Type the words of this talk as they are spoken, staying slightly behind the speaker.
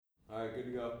Alright, good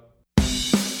to go.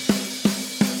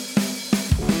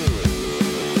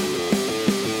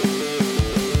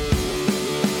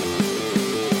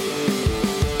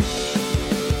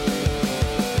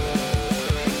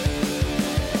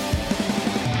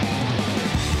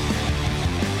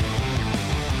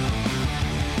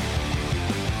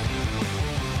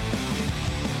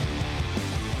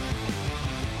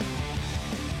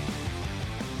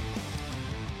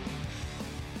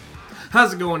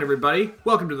 How's it going, everybody?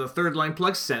 Welcome to the Third Line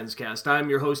Plug Senscast. I'm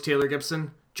your host, Taylor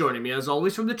Gibson. Joining me, as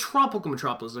always, from the tropical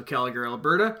metropolis of Calgary,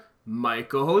 Alberta, my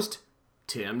co-host,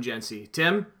 Tim Jency.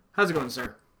 Tim, how's it going,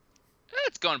 sir?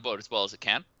 It's going about as well as it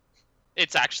can.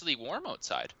 It's actually warm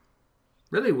outside.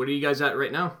 Really? What are you guys at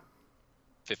right now?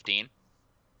 15.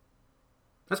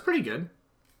 That's pretty good.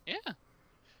 Yeah.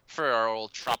 For our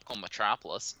old tropical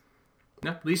metropolis.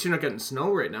 Yeah, at least you're not getting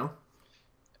snow right now.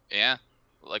 Yeah.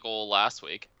 Like old last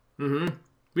week. Mm-hmm.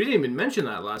 We didn't even mention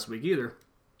that last week either.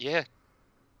 Yeah.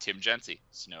 Tim Jency.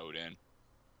 Snowed in.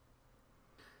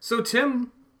 So,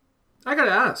 Tim, I gotta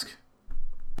ask,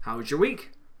 how was your week?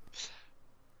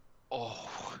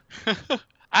 Oh.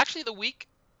 Actually, the week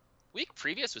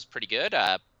previous was pretty good.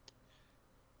 Got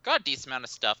a decent amount of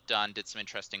stuff done. Did some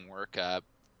interesting work.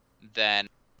 Then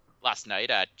last night,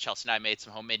 Chelsea and I made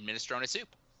some homemade minestrone soup.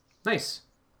 Nice.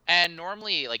 And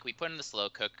normally, like, we put it in the slow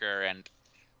cooker and,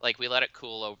 like, we let it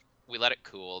cool,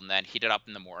 and then heat it up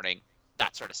in the morning,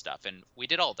 that sort of stuff. And we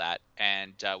did all that,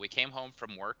 and we came home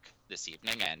from work this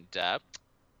evening, and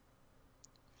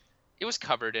it was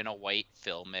covered in a white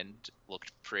film and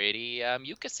looked pretty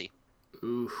mucusy.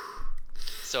 Oof.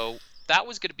 So that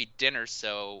was going to be dinner,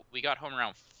 so we got home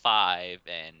around 5,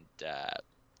 and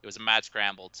it was a mad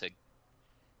scramble to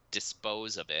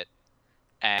dispose of it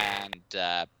and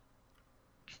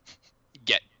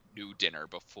get new dinner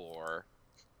before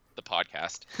the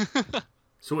podcast.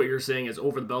 So what you're saying is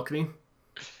over the balcony?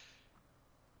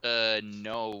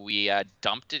 No, we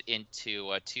dumped it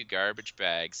into 2 garbage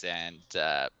bags, and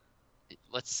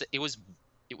let's say it was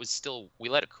still, we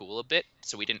let it cool a bit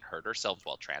so we didn't hurt ourselves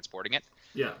while transporting it.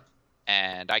 Yeah.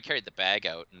 And I carried the bag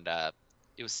out, and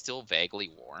it was still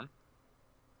vaguely warm.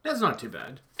 That's not too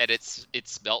bad. And it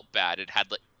smelled bad. It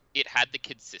had the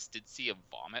consistency of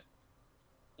vomit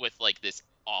with like this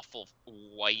awful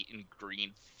white and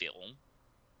green film.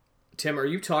 Tim, are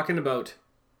you talking about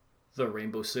the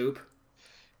rainbow soup?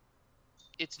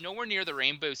 It's nowhere near the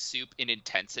rainbow soup in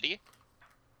intensity,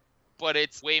 but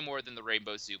it's way more than the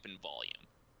rainbow soup in volume.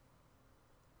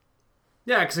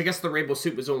 Yeah, because I guess the rainbow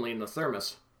soup was only in the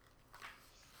thermos.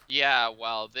 Yeah,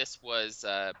 well, this was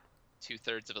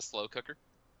 2/3 of a slow cooker.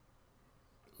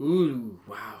 Ooh,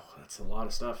 wow, that's a lot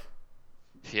of stuff.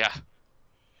 Yeah.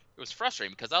 It was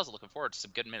frustrating because I was looking forward to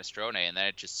some good minestrone, and then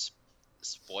it just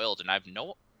spoiled,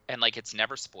 and like it's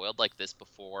never spoiled like this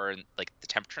before, and like the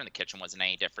temperature in the kitchen wasn't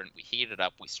any different. We heated it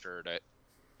up, we stirred it.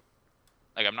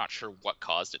 Like, I'm not sure what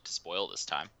caused it to spoil this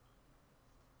time.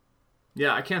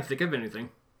 Yeah, I can't think of anything.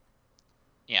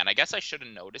 Yeah, and I guess I should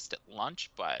have noticed at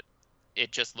lunch, but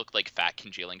it just looked like fat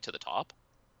congealing to the top.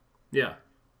 Yeah.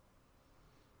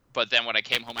 But then when I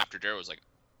came home after dinner, I was like,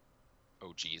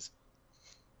 oh geez.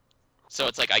 So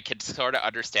it's like I could sort of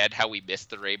understand how we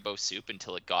missed the rainbow soup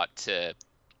until it got to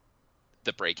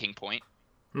the breaking point.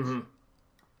 Mm-hmm.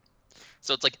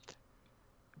 So it's like,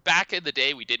 back in the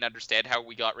day, we didn't understand how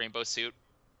we got rainbow soup.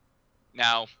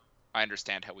 Now, I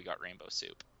understand how we got rainbow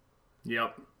soup.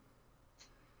 Yep.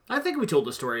 I think we told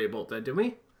the story about that, didn't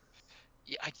we?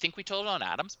 Yeah, I think we told it on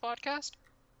Adam's podcast.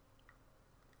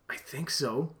 I think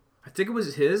so. I think it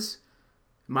was his.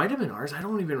 It might have been ours. I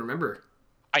don't even remember.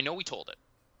 I know we told it.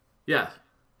 Yeah.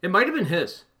 It might have been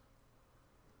his.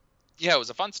 Yeah, it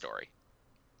was a fun story.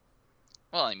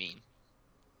 Well, I mean,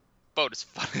 about as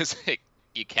fun as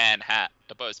you can have,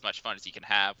 about as much fun as you can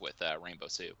have with rainbow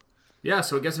soup. Yeah,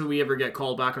 so I guess if we ever get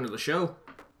called back onto the show,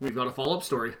 we've got a follow-up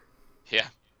story. Yeah.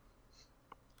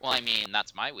 Well, I mean,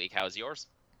 that's my week. How's yours?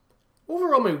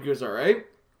 Overall, my week was alright.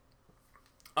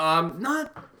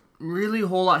 Not really a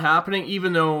whole lot happening,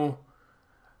 even though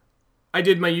I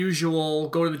did my usual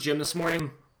go to the gym this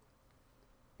morning,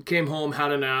 came home,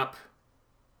 had a nap,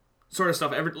 sort of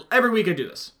stuff. Every week I do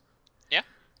this. Yeah.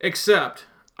 Except,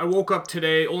 I woke up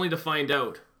today only to find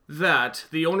out that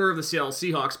the owner of the Seattle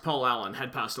Seahawks, Paul Allen,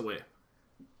 had passed away.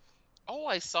 Oh,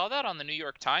 I saw that on the New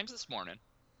York Times this morning.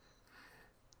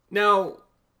 Now,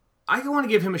 I want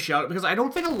to give him a shout out because I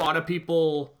don't think a lot of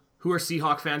people who are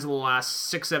Seahawk fans of the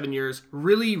last 6-7 years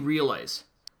really realize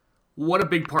what a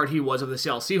big part he was of the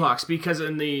Seattle Seahawks, because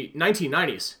in the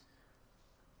 1990s,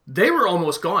 they were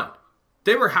almost gone.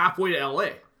 They were halfway to LA.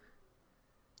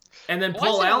 And then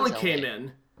Paul Allen came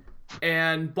in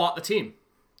and bought the team.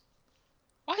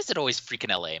 Why is it always freaking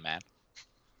LA, man?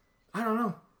 I don't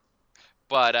know.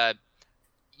 But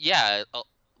yeah,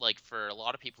 like for a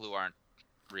lot of people who aren't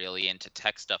really into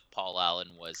tech stuff, Paul Allen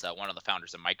was one of the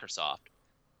founders of Microsoft.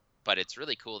 But it's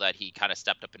really cool that he kind of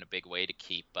stepped up in a big way to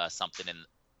keep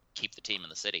keep the team in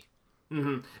the city.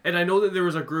 And I know that there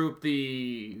was a group,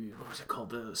 what was it called,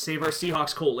 the Save Our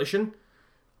Seahawks Coalition,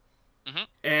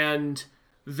 and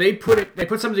they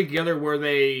put something together where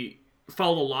they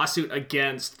filed a lawsuit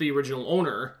against the original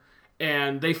owner,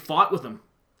 and they fought with him.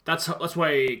 That's why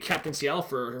it kept in Seattle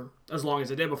for as long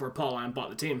as it did before Paul Allen bought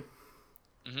the team.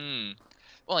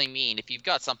 Well, I mean, if you've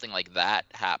got something like that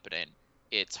happening,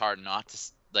 it's hard not to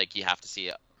like. You have to see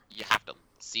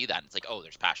that. It's like, oh,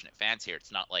 there's passionate fans here.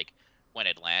 It's not like when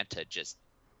Atlanta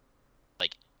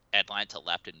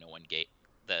left and no one gave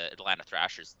the Atlanta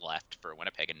Thrashers left for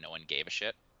Winnipeg and no one gave a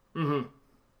shit.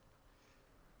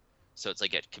 So it's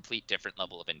like a complete different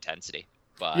level of intensity.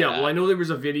 But yeah, well, I know there was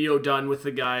a video done with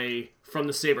the guy from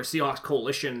the Save Our Seahawks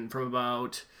Coalition from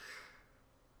about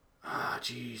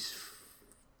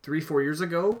 3-4 years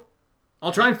ago.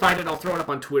 I'll try and find it. I'll throw it up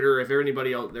on Twitter if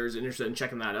anybody out there is interested in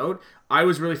checking that out. I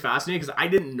was really fascinated because I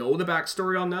didn't know the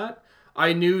backstory on that.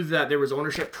 I knew that there was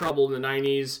ownership trouble in the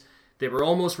 90s. They were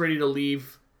almost ready to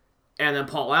leave. And then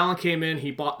Paul Allen came in.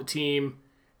 He bought the team.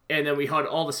 And then we had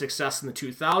all the success in the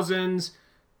 2000s.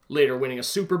 Later winning a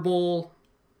Super Bowl.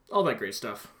 All that great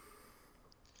stuff.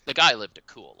 The guy lived a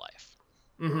cool life.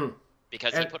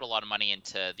 Because he put a lot of money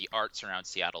into the arts around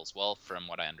Seattle as well, from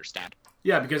what I understand.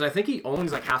 Yeah, because I think he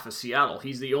owns like half of Seattle.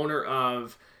 He's the owner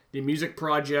of the Music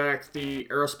Project, the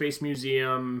Aerospace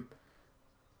Museum,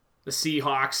 the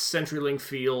Seahawks, CenturyLink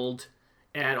Field,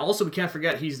 and also we can't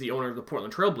forget he's the owner of the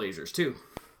Portland Trail Blazers too.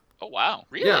 Oh wow,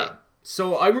 really? Yeah.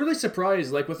 So I'm really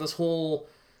surprised, like with this whole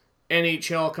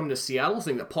NHL come to Seattle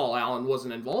thing, that Paul Allen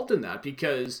wasn't involved in that,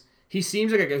 because he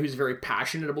seems like a guy who's very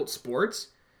passionate about sports,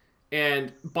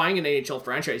 and buying an NHL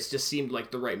franchise just seemed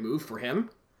like the right move for him.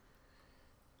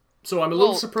 So I'm a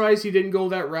little surprised he didn't go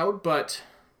that route, but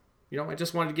I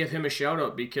just wanted to give him a shout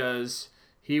out because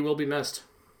he will be missed.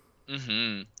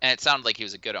 And it sounded like he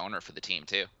was a good owner for the team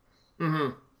too.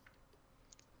 Do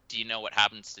you know what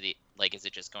happens to is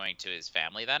it just going to his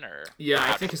family then, or? Yeah,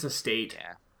 I think his estate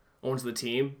owns the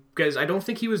team, because I don't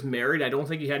think he was married. I don't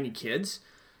think he had any kids.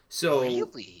 So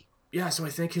really? Yeah, so I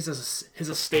think his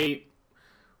estate,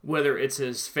 whether it's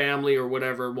his family or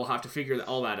whatever, we'll have to figure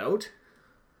all that out.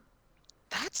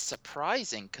 That's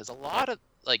surprising, because a lot of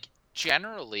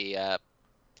generally a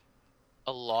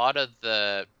lot of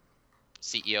the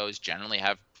CEOs generally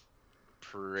have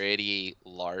pretty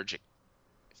large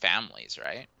families,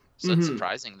 right? So it's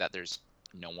surprising that there's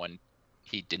no one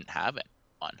he didn't have it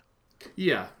on.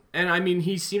 Yeah, and I mean,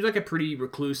 he seems like a pretty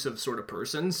reclusive sort of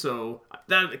person, so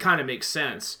that kind of makes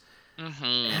sense.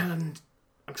 And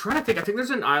I'm trying to think. I think there's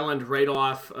an island right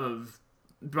off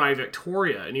by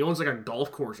Victoria, and he owns like a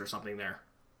golf course or something there.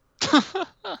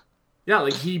 Yeah,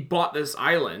 like he bought this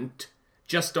island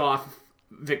just off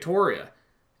Victoria,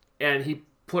 and he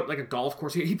put like a golf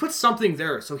course. He put something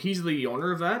there, so he's the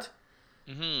owner of that.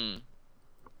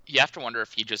 You have to wonder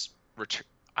if he just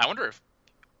I wonder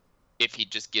if he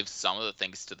just gives some of the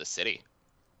things to the city.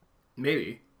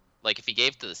 Maybe. Like if he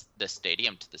gave the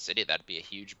stadium to the city, that'd be a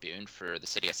huge boon for the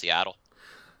city of Seattle.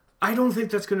 I don't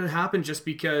think that's going to happen, just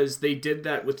because they did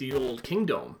that with the old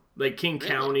Kingdome. Like King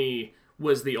County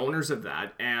was the owners of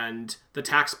that, and the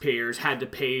taxpayers had to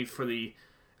pay for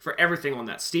everything on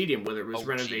that stadium, whether it was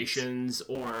renovations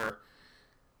or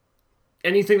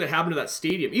anything that happened to that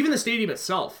stadium. Even the stadium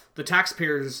itself, the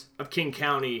taxpayers of King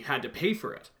County had to pay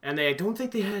for it. And I don't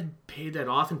think they had paid that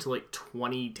off until like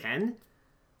 2010.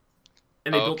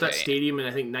 And they built that stadium in,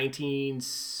 I think,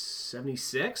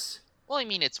 1976. Well, I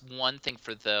mean, it's one thing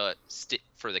for the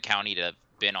county to have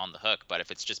been on the hook, but if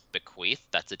it's just bequeathed,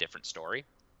 that's a different story.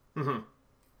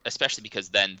 Especially because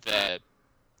then the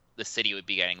city would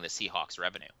be getting the Seahawks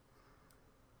revenue.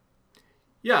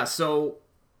 Yeah, so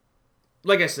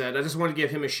like I said, I just wanted to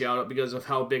give him a shout out because of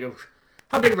how big of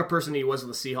a person he was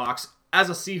with the Seahawks. As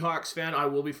a Seahawks fan, I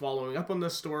will be following up on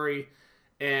this story,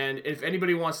 and if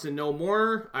anybody wants to know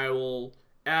more, I will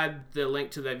add the link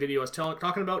to that video I was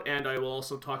talking about, and I will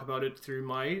also talk about it through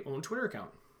my own Twitter account.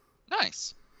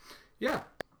 Nice. Yeah.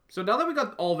 So now that we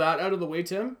got all that out of the way,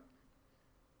 Tim,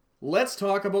 let's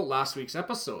talk about last week's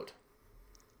episode.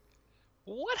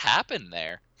 What happened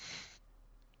there?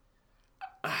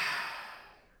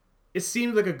 It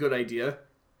seemed like a good idea.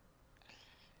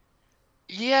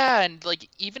 Yeah, and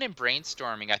even in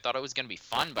brainstorming, I thought it was going to be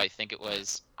fun, but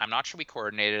I'm not sure we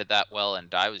coordinated it that well,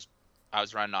 and I was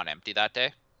running on empty that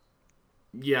day.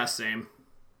 Yeah, same.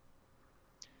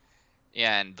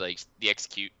 Yeah, and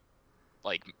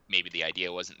like maybe the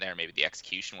idea wasn't there, maybe the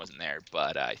execution wasn't there,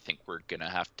 but I think we're gonna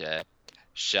have to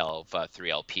shelve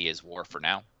 3LP as War for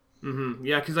now.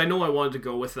 Yeah, because I know I wanted to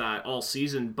go with that all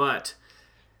season, but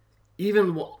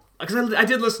even because I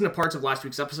did listen to parts of last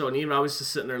week's episode, and even I was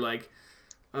just sitting there like,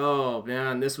 oh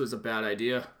man, this was a bad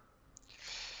idea.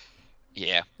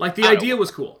 Yeah. Like, the idea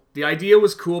was cool. The idea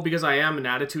was cool because I am an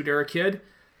Attitude Era kid,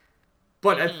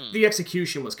 but the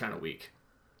execution was kind of weak.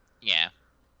 Yeah.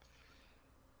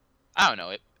 I don't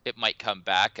know. It might come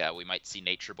back. We might see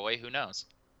Nature Boy. Who knows?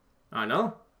 I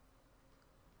know.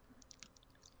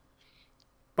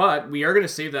 But we are going to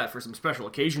save that for some special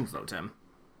occasions, though, Tim.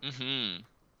 Mm-hmm.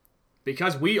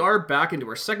 Because we are back into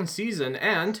our second season,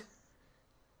 and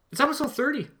it's episode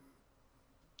 30.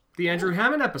 The Andrew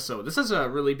Hammond episode. This is a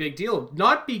really big deal.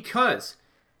 Not because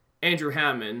Andrew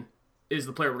Hammond is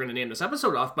the player we're going to name this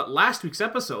episode off, but last week's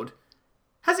episode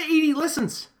has 80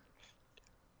 listens.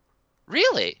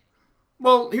 Really?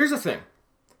 Well, here's the thing.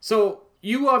 So,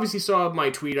 you obviously saw my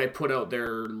tweet I put out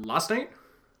there last night?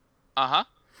 Uh-huh.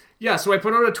 Yeah, so I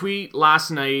put out a tweet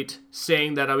last night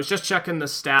saying that I was just checking the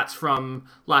stats from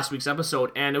last week's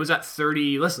episode, and it was at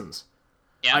 30 listens.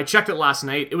 Yeah. I checked it last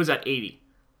night. It was at 80.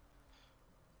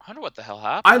 I wonder what the hell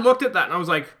happened. I looked at that, and I was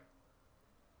like,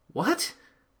 what?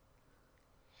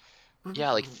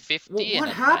 Yeah, like 50 What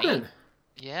happened? Night?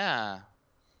 Yeah.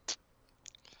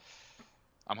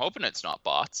 I'm hoping it's not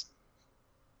bots.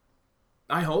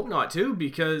 I hope not, too,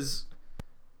 because,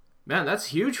 man, that's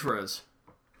huge for us.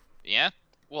 Yeah.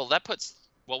 Well,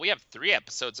 we have 3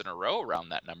 episodes in a row around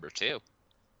that number, too.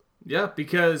 Yeah,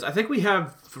 because I think we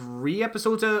have 3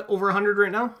 episodes over 100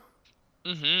 right now.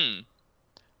 Mm-hmm.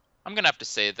 I'm going to have to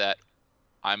say that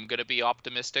I'm going to be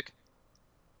optimistic.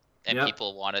 And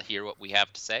people want to hear what we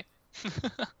have to say.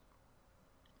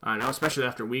 I know, especially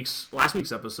after last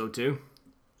week's episode, too.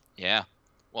 Yeah.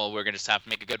 Well, we're going to just have to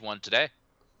make a good one today.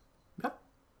 Yep.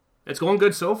 It's going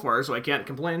good so far, so I can't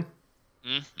complain.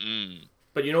 Mm-hmm.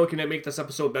 But you know what can make this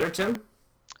episode better, Tim?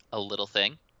 A little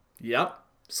thing. Yep.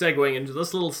 Segueing into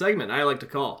this little segment I like to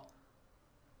call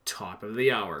Top of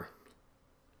the Hour.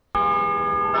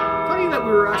 Funny that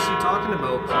we were actually talking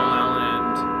about Paul Allen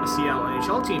and the Seattle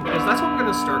NHL team, because that's what we're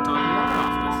going to start talking about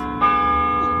off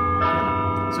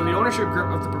with. So the ownership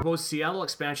group of the proposed Seattle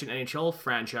expansion NHL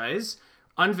franchise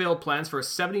unveiled plans for a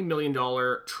 $70 million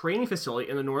training facility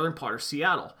in the northern part of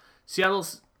Seattle.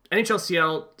 NHL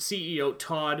Seattle CEO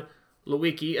Todd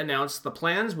Lewicki announced the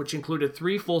plans, which included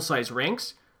 3 full-size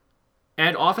rinks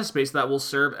and office space that will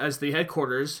serve as the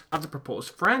headquarters of the proposed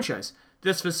franchise.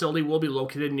 This facility will be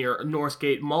located near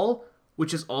Northgate Mall,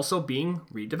 which is also being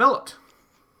redeveloped.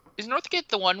 Is Northgate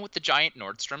the one with the giant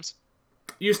Nordstroms?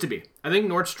 Used to be. I think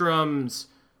Nordstrom's...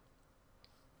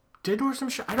 Did Nordstrom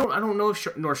shut? I don't know if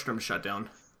Nordstrom shut down.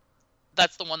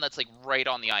 That's the one that's like right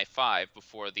on the I-5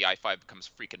 before the I-5 becomes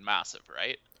freaking massive,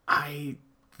 right? I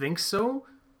think so.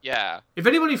 Yeah. If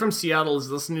anybody from Seattle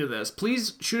is listening to this,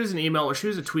 please shoot us an email or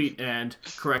shoot us a tweet and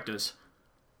correct us.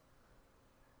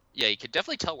 Yeah, you could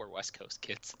definitely tell we're West Coast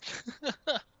kids.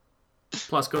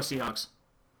 Plus, go Seahawks.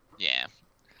 Yeah.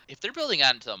 If they're building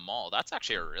out into a mall, that's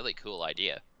actually a really cool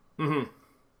idea. Mm-hmm.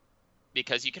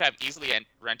 Because you could have easily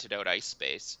rented out ice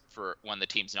space for when the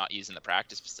team's not using the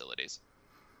practice facilities.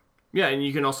 Yeah, and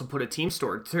you can also put a team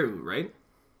store too, right?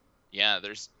 Yeah,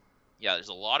 there's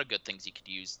a lot of good things you could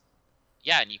use.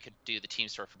 Yeah, and you could do the team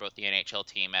store for both the NHL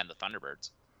team and the Thunderbirds.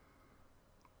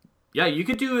 Yeah, you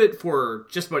could do it for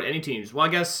just about any teams. Well, I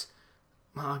guess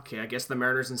the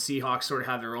Mariners and Seahawks sort of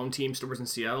have their own team stores in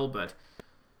Seattle, but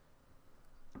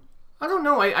I don't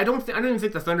know. I don't even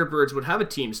think the Thunderbirds would have a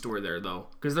team store there though,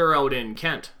 because they're out in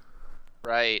Kent.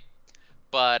 Right,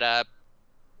 but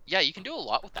yeah, you can do a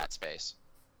lot with that space.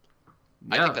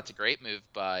 Yeah. I think that's a great move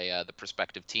by the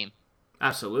prospective team.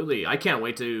 Absolutely, I can't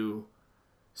wait to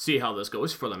see how this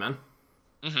goes for them, man.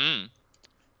 Mm-hmm.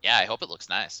 Yeah, I hope it looks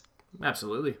nice.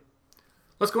 Absolutely.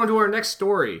 Let's go into our next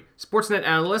story. Sportsnet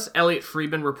analyst Elliot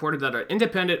Friedman reported that an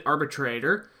independent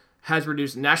arbitrator has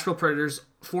reduced Nashville Predators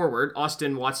forward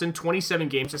Austin Watson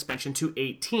 27-game suspension to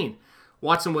 18.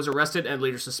 Watson was arrested and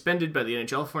later suspended by the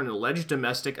NHL for an alleged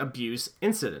domestic abuse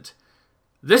incident.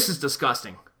 This is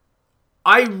disgusting.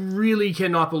 I really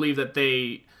cannot believe that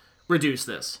they reduced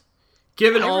this.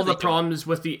 Given all the problems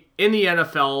in the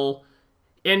NFL,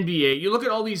 NBA, you look at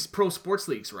all these pro sports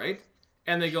leagues, right?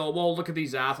 And they go, well, look at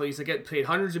these athletes. They get paid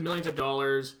hundreds of millions of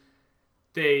dollars.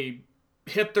 They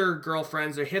hit their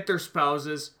girlfriends. They hit their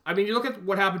spouses. I mean, you look at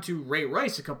what happened to Ray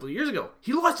Rice a couple of years ago.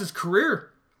 He lost his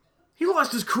career. He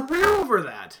lost his career over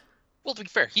that. Well, to be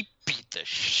fair, he beat the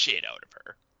shit out of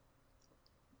her.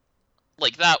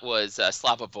 Like, that was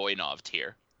Slava Voinov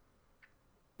tier.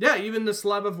 Yeah, even the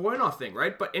Slava Voinov thing,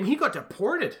 right? And he got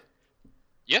deported.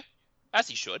 Yeah, as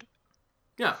he should.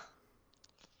 Yeah.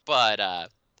 But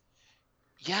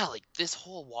yeah, like this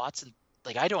whole Watson,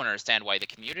 like I don't understand why they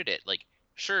commuted it. Like,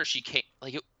 sure, she came,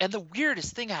 like, and the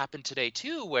weirdest thing happened today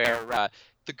too, where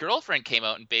the girlfriend came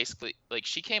out and basically, like,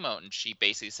 she came out and she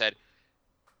basically said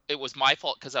it was my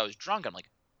fault because I was drunk. I'm like,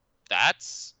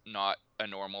 that's not a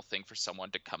normal thing for someone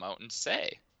to come out and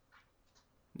say.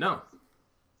 No.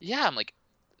 Yeah, I'm like,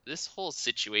 this whole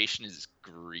situation is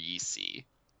greasy.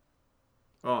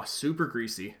 Oh, super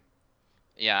greasy.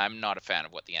 Yeah, I'm not a fan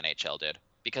of what the NHL did.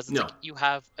 Because it's No. like you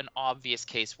have an obvious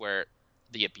case where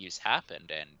the abuse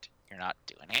happened and you're not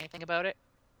doing anything about it.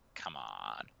 Come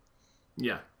on.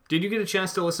 Yeah. Did you get a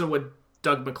chance to listen to what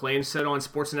Doug McLean said on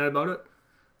Sportsnet about it?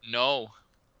 No.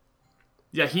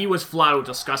 Yeah, he was flat out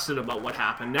disgusted about what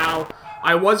happened. Now,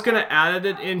 I was going to add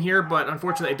it in here, but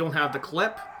unfortunately I don't have the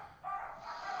clip.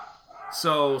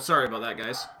 So, sorry about that,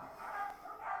 guys.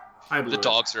 The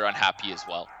dogs are unhappy as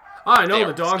well. Oh, I know,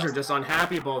 the dogs are just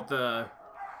unhappy about the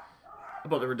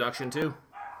reduction, too.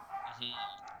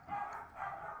 Mm-hmm.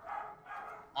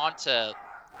 On to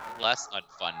less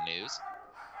unfun news.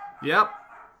 Yep.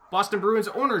 Boston Bruins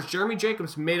owners Jeremy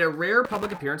Jacobs made a rare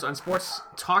public appearance on Sports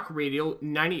Talk Radio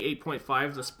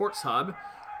 98.5, the Sports Hub,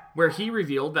 where he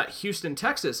revealed that Houston,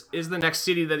 Texas is the next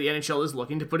city that the NHL is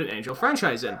looking to put an NHL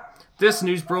franchise in. This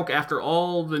news broke after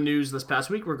all the news this past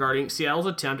week regarding Seattle's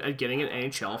attempt at getting an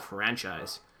NHL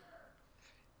franchise.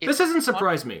 This doesn't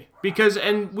surprise me, because,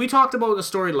 and we talked about the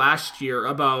story last year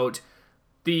about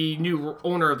the new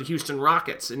owner of the Houston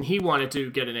Rockets, and he wanted to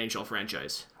get an NHL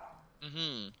franchise.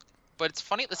 Mm-hmm. But it's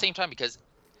funny at the same time because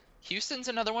Houston's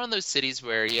another one of those cities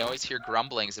where you always hear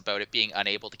grumblings about it being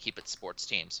unable to keep its sports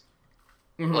teams.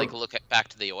 Mm-hmm. Like, back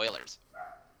to the Oilers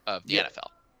of the NFL.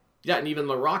 Yeah, and even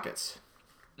the Rockets.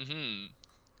 Mm-hmm.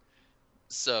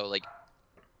 So, like,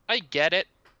 I get it.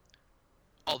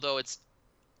 Although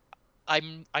I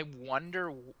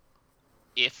wonder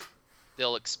if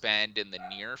they'll expand in the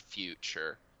near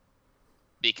future,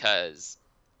 because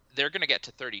they're going to get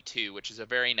to 32, which is a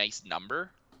very nice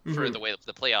number for the way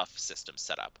the playoff system's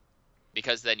set up.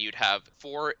 Because then you'd have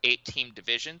 4 8-team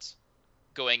divisions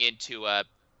going into a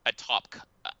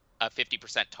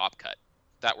 50% top cut.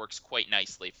 That works quite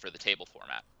nicely for the table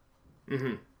format.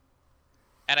 Mm-hmm.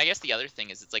 And I guess the other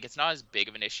thing is it's not as big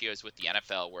of an issue as with the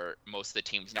NFL, where most of the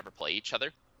teams never play each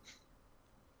other.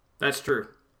 That's true.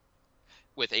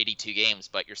 With 82 games,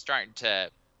 but you're starting to,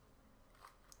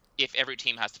 if every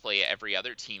team has to play every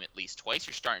other team at least twice,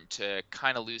 you're starting to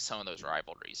kind of lose some of those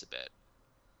rivalries a bit.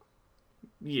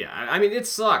 Yeah, I mean, it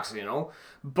sucks,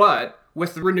 but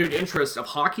with the renewed interest of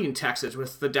hockey in Texas,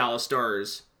 with the Dallas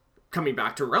Stars coming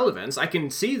back to relevance, I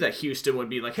can see that Houston would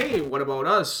be like, hey, what about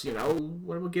us?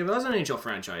 What about give us an NHL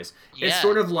franchise? Yeah. It's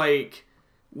sort of like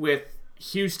with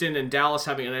Houston and Dallas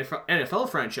having NFL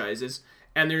franchises,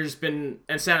 and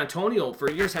San Antonio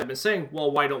for years had been saying,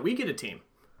 well, why don't we get a team?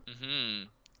 Mm-hmm.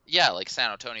 Yeah, like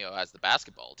San Antonio has the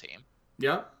basketball team.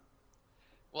 Yeah.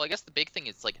 Well, I guess the big thing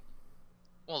is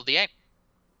on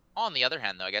the other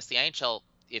hand, though, I guess the NHL,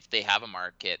 if they have a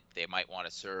market, they might want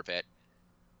to serve it.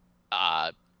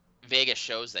 Vegas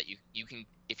shows that you can,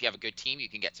 if you have a good team, you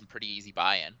can get some pretty easy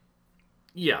buy-in.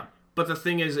 Yeah, but the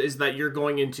thing is that you're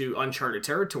going into uncharted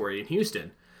territory in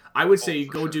Houston. I would say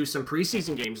go do some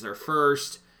preseason games there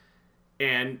first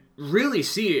and really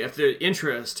see if the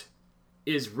interest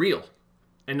is real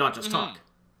and not just talk.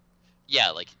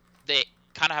 Yeah, like they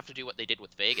kind of have to do what they did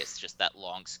with Vegas, just that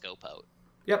long scope out.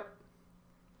 Yep.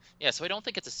 Yeah, so I don't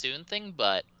think it's a soon thing,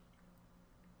 but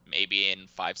maybe in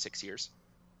 5-6 years.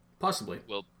 Possibly.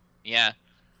 Yeah.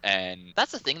 And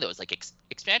that's the thing, though, is like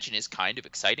expansion is kind of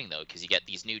exciting, though, because you get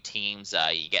these new teams.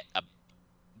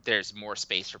 There's more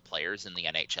space for players in the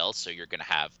NHL, so you're going to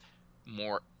have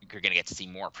more. You're going to get to see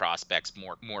more prospects,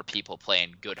 more people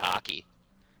playing good hockey,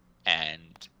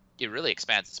 and it really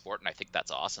expands the sport. And I think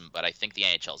that's awesome. But I think the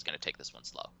NHL is going to take this one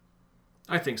slow.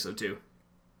 I think so too.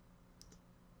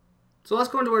 So let's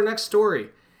go into our next story.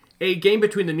 A game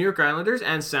between the New York Islanders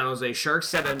and San Jose Sharks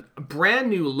set a brand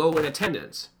new low in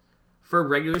attendance for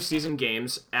regular season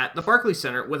games at the Barclays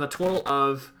Center, with a total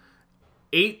of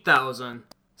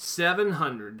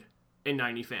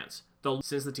 8,790 fans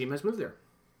since the team has moved there.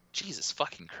 Jesus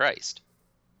fucking Christ.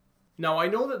 Now, I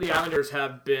know that the Islanders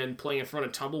have been playing in front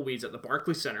of tumbleweeds at the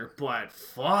Barclays Center, but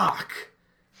fuck.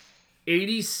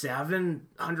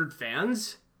 8,700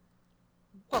 fans?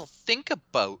 Well, think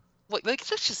about, let's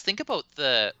just think about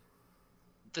the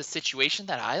situation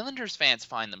that Islanders fans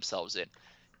find themselves in.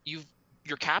 Your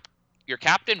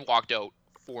captain walked out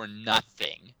for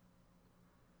nothing.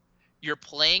 You're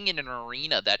playing in an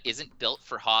arena that isn't built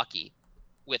for hockey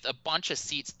with a bunch of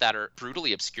seats that are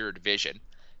brutally obscured vision.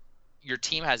 Your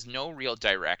team has no real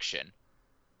direction,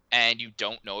 and you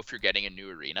don't know if you're getting a new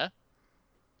arena,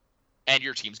 and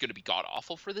your team's going to be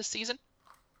god-awful for this season.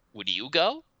 Would you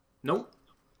go? Nope.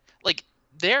 Like,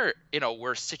 they're in a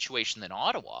worse situation than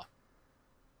Ottawa.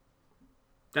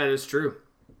 That is true.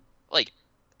 Like,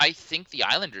 I think the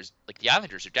Islanders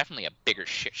are definitely a bigger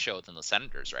shit show than the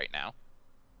Senators right now.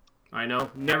 I know.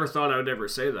 Never thought I would ever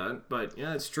say that, but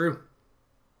yeah, it's true.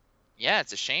 Yeah,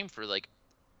 it's a shame for, like,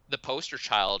 the poster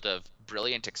child of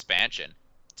brilliant expansion.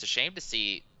 It's a shame to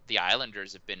see the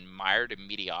Islanders have been mired in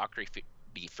mediocrity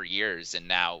for years, and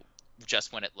now,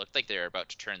 just when it looked like they were about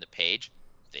to turn the page,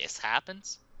 this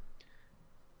happens.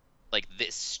 Like,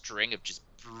 this string of just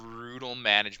brutal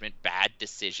management, bad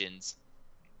decisions.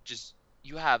 Just,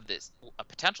 you have a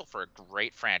potential for a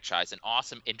great franchise, an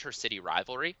awesome intercity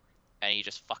rivalry, and you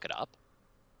just fuck it up.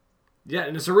 Yeah,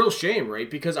 and it's a real shame, right?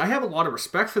 Because I have a lot of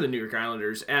respect for the New York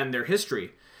Islanders and their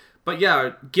history. But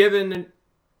yeah, given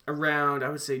around, I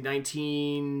would say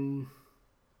 19...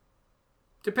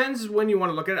 Depends when you want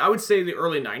to look at it. I would say the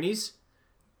early 90s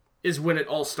is when it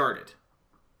all started.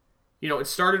 You know, it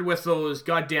started with those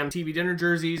goddamn TV dinner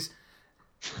jerseys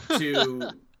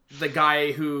to the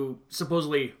guy who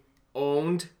supposedly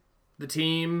owned the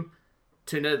team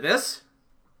to this.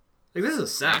 Like, this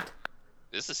is sad.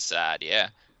 This is sad, yeah.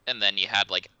 And then you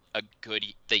had, like,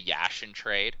 the Yashin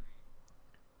trade.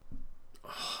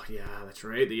 Oh, yeah, that's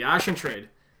right. The Yashin trade.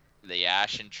 The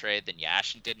Yashin trade, then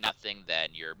Yashin did nothing, then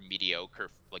you're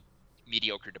mediocre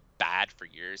to bad for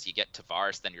years. You get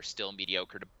Tavares, then you're still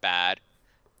mediocre to bad.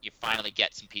 You finally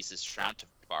get some pieces around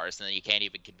Tavares, and then you can't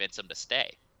even convince him to stay.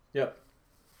 Yep.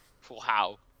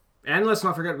 Wow. And let's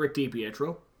not forget Rick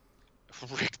DiPietro.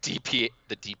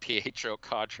 the DiPietro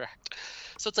contract.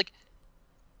 So it's like,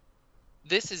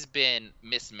 this has been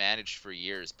mismanaged for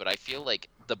years, but I feel like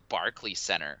the Barclays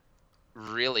Center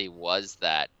really was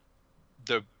the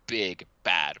big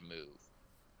bad move.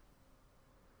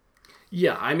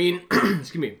 Yeah, I mean,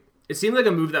 excuse me. It seemed like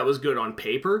a move that was good on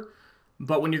paper,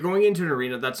 but when you're going into an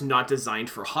arena that's not designed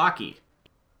for hockey,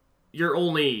 you're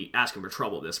only asking for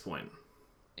trouble at this point.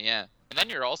 Yeah. And then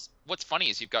what's funny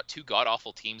is you've got two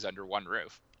god-awful teams under one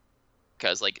roof.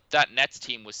 Because, like, that Nets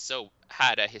team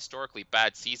had a historically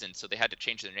bad season, so they had to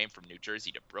change their name from New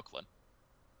Jersey to Brooklyn.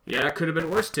 Yeah, it could have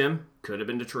been worse, Tim. Could have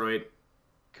been Detroit.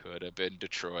 Could have been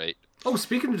Detroit. Oh,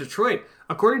 speaking of Detroit,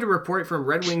 according to a report from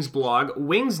Red Wings blog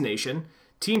Wings Nation,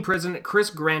 team president Chris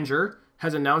Granger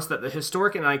has announced that the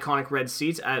historic and iconic red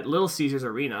seats at Little Caesars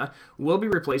Arena will be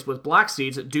replaced with black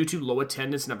seats due to low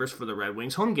attendance numbers for the Red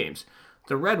Wings home games.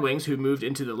 The Red Wings, who moved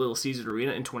into the Little Caesars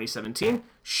Arena in 2017,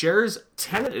 shares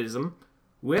tenantism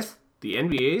with the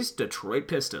NBA's Detroit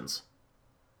Pistons.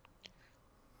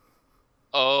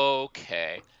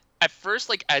 Okay. At first,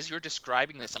 like, as you're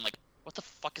describing this, I'm like, what the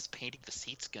fuck is painting the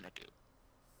seats gonna do?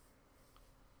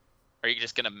 Are you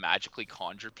just gonna magically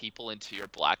conjure people into your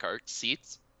black art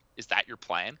seats? Is that your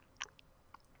plan?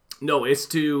 No, it's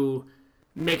to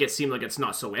make it seem like it's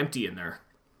not so empty in there.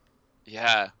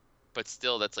 Yeah, but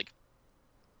still, that's like...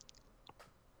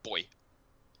 Boy.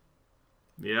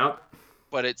 Yep.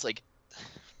 But it's like...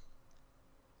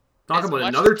 Talk about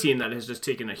another team that has just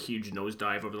taken a huge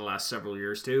nosedive over the last several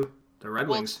years, too. The Red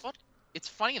Wings. It's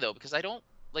funny, though, because I don't...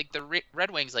 Like, the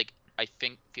Red Wings, like, I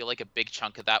feel like a big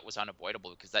chunk of that was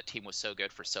unavoidable because that team was so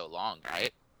good for so long,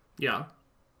 right? Yeah.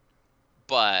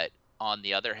 But, on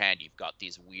the other hand, you've got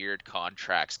these weird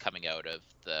contracts coming out of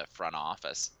the front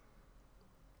office.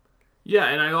 Yeah,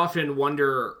 and I often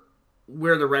wonder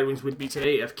where the Red Wings would be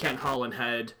today if Kent Holland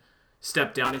had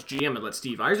stepped down as GM and let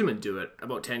Steve Yzerman do it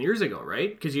about 10 years ago,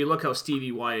 right? Because you look how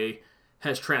Stevie Y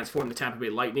has transformed the Tampa Bay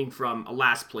Lightning from a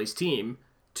last-place team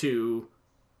to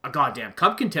a goddamn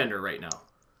cup contender right now.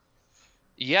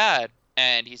 Yeah,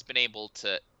 and he's been able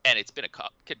to... And it's been a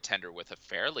cup contender with a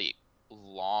fairly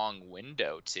long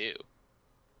window, too.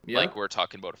 Yeah. Like, we're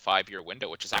talking about a 5-year window,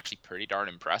 which is actually pretty darn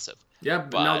impressive. Yeah,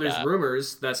 but now there's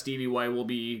rumors that Stevie Y will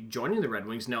be joining the Red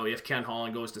Wings now if Ken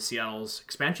Holland goes to Seattle's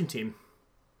expansion team.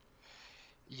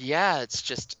 Yeah, it's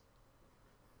just...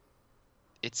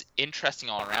 It's interesting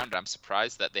all around. I'm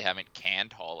surprised that they haven't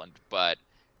canned Holland, but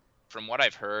from what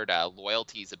I've heard,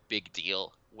 loyalty is a big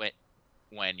deal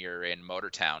when you're in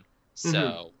Motortown.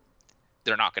 So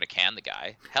they're not going to can the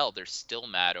guy. Hell, they're still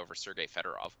mad over Sergei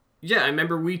Fedorov. Yeah, I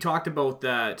remember we talked about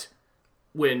that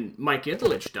when Mike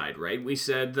Italich died, right? We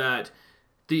said that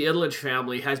the Italich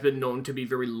family has been known to be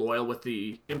very loyal with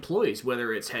the employees,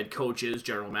 whether it's head coaches,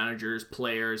 general managers,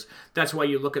 players. That's why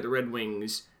you look at the Red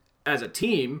Wings as a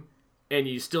team, and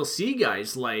you still see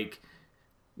guys like,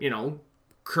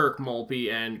 Kirk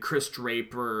Mulpey and Chris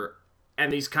Draper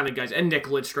and these kind of guys, and Nick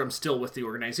Lidstrom still with the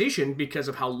organization because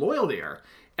of how loyal they are.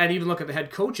 And even look at the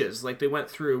head coaches. Like, they went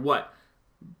through,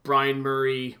 Brian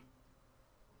Murray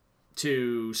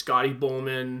to Scotty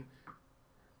Bowman.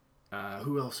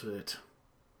 Who else was it?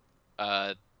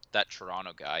 That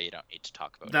Toronto guy, you don't need to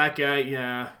talk about that guy,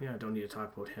 yeah, I don't need to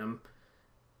talk about him.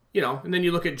 And then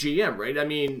you look at GM, right? I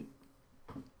mean,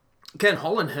 Ken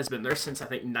Holland has been there since, I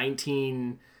think, in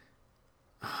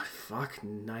the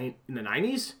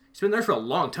 90s? He's been there for a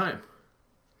long time.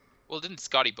 Well, didn't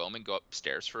Scotty Bowman go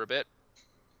upstairs for a bit?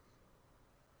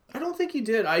 I don't think he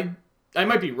did. I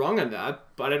might be wrong on that,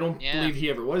 but I don't believe he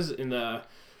ever was in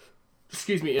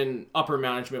upper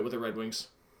management with the Red Wings.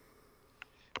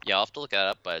 Yeah, I'll have to look that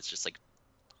up, but it's just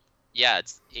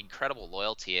it's incredible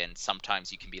loyalty, and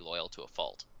sometimes you can be loyal to a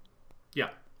fault. Yeah.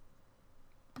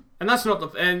 And that's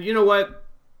not and you know what?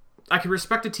 I can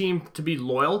respect a team to be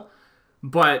loyal,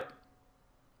 but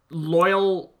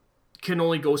loyal can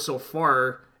only go so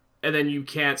far, and then you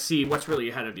can't see what's really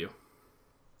ahead of you.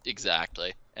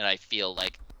 Exactly. And I feel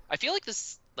like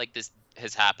this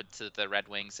has happened to the Red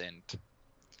Wings, and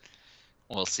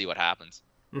we'll see what happens.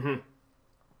 Mm-hmm.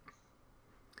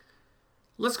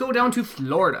 Let's go down to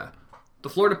Florida. The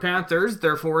Florida Panthers,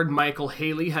 their forward Michael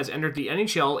Haley has entered the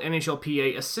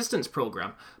NHLPA Assistance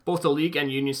Program. Both the league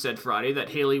and union said Friday that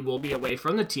Haley will be away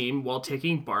from the team while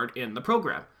taking part in the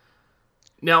program.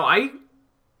 Now, I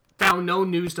found no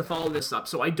news to follow this up,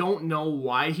 so I don't know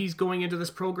why he's going into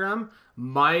this program.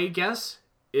 My guess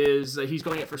is that he's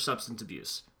going in for substance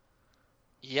abuse.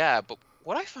 Yeah, but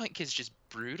what I think is just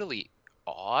brutally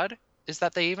odd is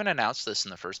that they even announced this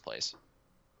in the first place.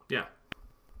 Yeah.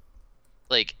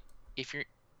 Like, if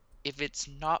it's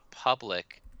not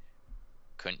public,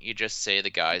 couldn't you just say the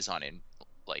guy's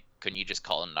couldn't you just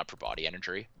call it an upper body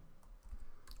injury?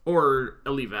 Or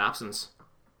a leave of absence.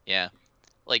 Yeah.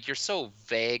 Like, you're so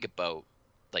vague about,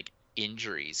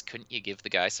 injuries. Couldn't you give the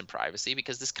guy some privacy?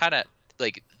 Because this kind of,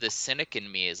 the cynic in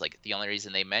me is, the only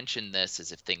reason they mention this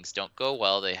is if things don't go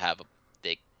well, they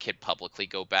could publicly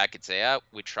go back and say,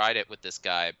 we tried it with this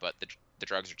guy, but the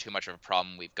drugs are too much of a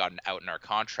problem. We've gotten out in our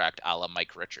contract, a la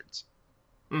Mike Richards.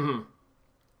 Mm-hmm.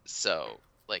 So,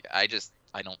 I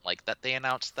don't like that they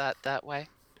announced that way.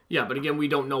 Yeah, but again, we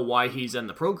don't know why he's in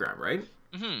the program, right?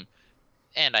 Mm-hmm.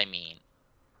 And I mean,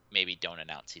 maybe don't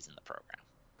announce he's in the program.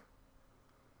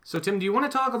 So, Tim, do you want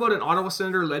to talk about an Ottawa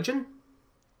Senator legend?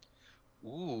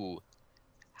 Ooh.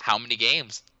 How many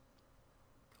games?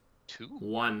 2?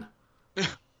 1.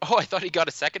 Oh, I thought he got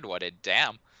a second one in.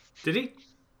 Damn. Did he?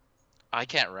 I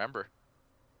can't remember.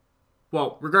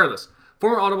 Well, regardless,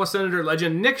 former Ottawa Senator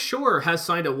legend Nick Shore has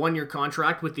signed a 1-year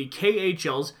contract with the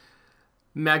KHL's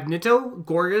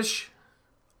Magnitogorsk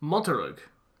Maltarug.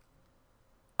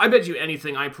 I bet you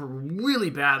anything I really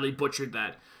badly butchered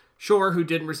that. Shore, who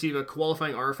didn't receive a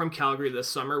qualifying offer from Calgary this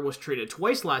summer, was traded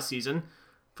twice last season,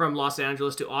 from Los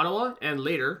Angeles to Ottawa, and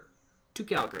later to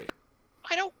Calgary.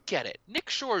 I don't get it. Nick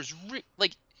Shore's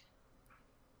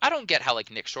I don't get how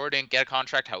Nick Shore didn't get a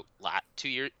contract. How 2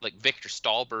 years Victor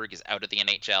Stahlberg is out of the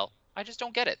NHL. I just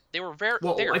don't get it. They were very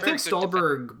well. I think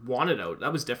Stahlberg wanted out.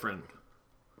 That was different.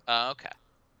 Okay.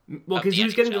 Well, because he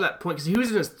was getting to that point because he was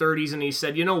in his 30s and he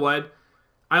said, "You know what?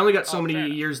 I only got so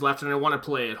many years left, and I want to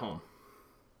play at home."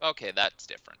 Okay, that's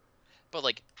different.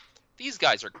 But these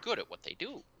guys are good at what they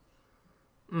do.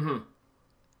 Mm-hmm.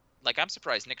 I'm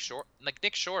surprised Nick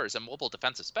Shore is a mobile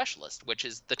defensive specialist, which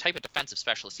is the type of defensive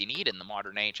specialist you need in the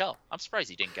modern AHL. I'm surprised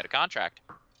he didn't get a contract.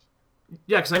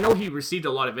 Yeah, because I know he received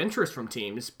a lot of interest from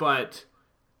teams, but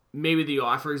maybe the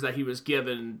offers that he was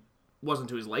given wasn't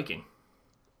to his liking.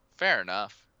 Fair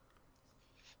enough.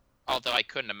 Although I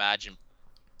couldn't imagine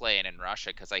playing in Russia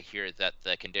because I hear that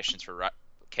the conditions for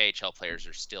KHL players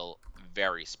are still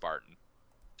very Spartan.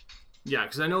 Yeah,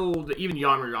 because I know that even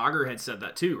Jaromir Jagr had said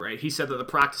that too, right? He said that the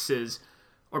practices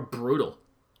are brutal,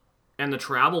 and the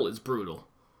travel is brutal.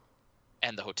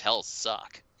 And the hotels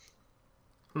suck.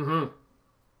 Mm-hmm.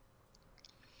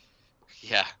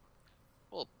 Yeah.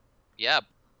 Well, yeah,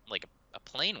 a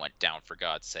plane went down, for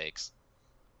God's sakes.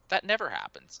 That never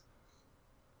happens.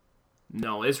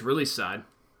 No, it's really sad.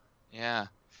 Yeah.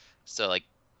 So, I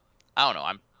don't know.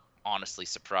 I'm honestly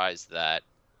surprised that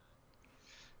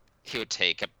he would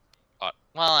take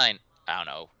I don't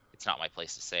know. It's not my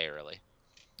place to say, really.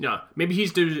 Yeah, maybe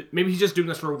he's just doing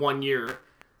this for 1 year,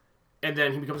 and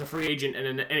then he becomes a free agent,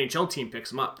 and an NHL team picks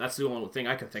him up. That's the only thing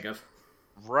I can think of.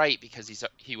 Right, because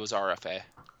he was RFA.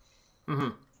 Mm-hmm.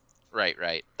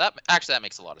 Right. That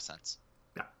makes a lot of sense.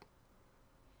 Yeah.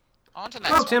 On to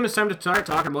next. Well, Tim, it's time to start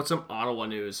talking about some Ottawa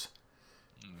news.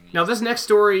 Now, this next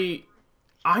story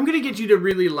I'm going to get you to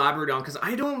really elaborate on, because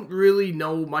I don't really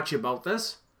know much about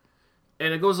this.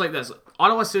 And it goes like this.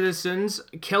 Ottawa Citizens,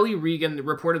 Kelly Regan,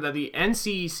 reported that the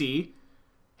NCEC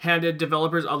handed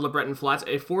developers of LeBreton Flats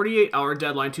a 48-hour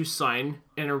deadline to sign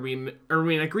an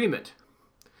arena agreement.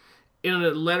 In a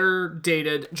letter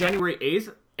dated January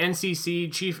 8th,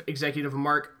 NCC Chief Executive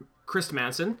Mark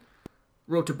Christmanson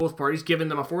wrote to both parties, giving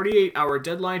them a 48-hour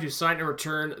deadline to sign and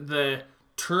return the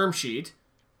term sheet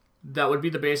that would be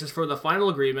the basis for the final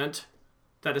agreement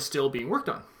that is still being worked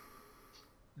on.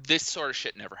 This sort of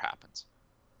shit never happens.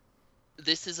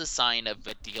 This is a sign of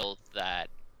a deal that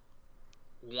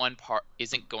one part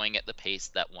isn't going at the pace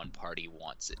that one party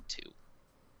wants it to.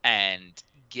 And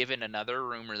given another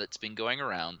rumor that's been going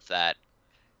around that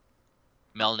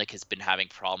Melnyk has been having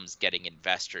problems getting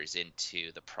investors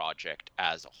into the project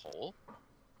as a whole,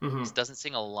 this doesn't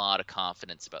sing a lot of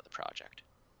confidence about the project.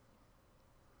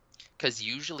 Because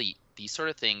usually these sort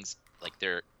of things, like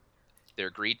they're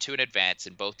agreed to in advance,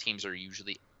 and both teams are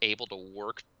usually able to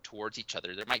work towards each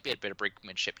other. There might be a bit of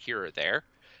brinkmanship here or there,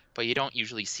 but you don't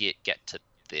usually see it get to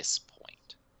this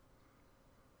point.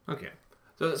 Okay.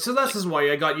 So this is why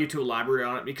I got you to elaborate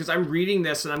on it, because I'm reading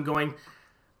this and I'm going,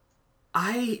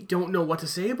 I don't know what to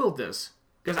say about this,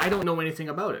 because I don't know anything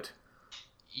about it.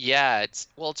 Yeah, it's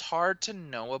hard to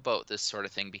know about this sort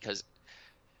of thing, because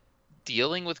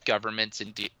dealing with governments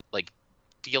and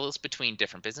deals between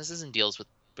different businesses and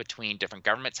between different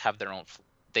governments have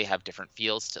different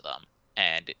feels to them,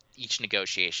 and each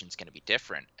negotiation is going to be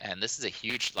different. And this is a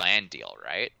huge land deal,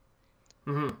 right?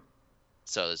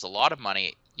 So there's a lot of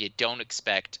money. You don't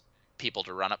expect people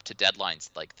to run up to deadlines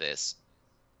like this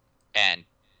and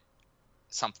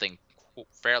something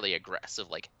fairly aggressive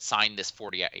like sign this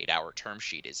 48-hour term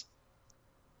sheet is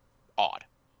odd.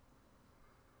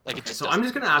 So I'm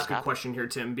just going to ask a question here,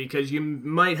 Tim, because you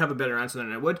might have a better answer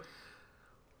than I would.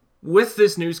 With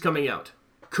this news coming out,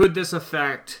 could this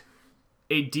affect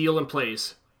a deal in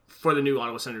place for the new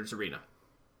Ottawa Senators arena?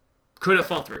 Could it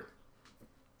fall through?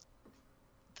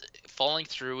 Falling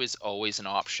through is always an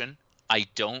option. I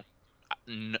don't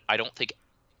think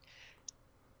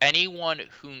anyone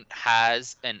who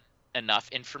has enough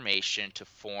information to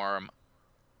form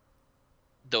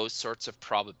those sorts of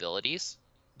probabilities,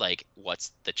 like what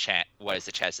is the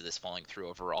chance of this falling through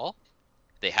overall,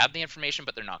 they have the information,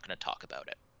 but they're not going to talk about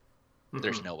it.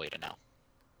 There's no way to know.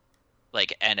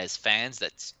 And as fans,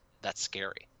 that's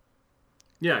scary.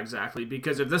 Yeah, exactly.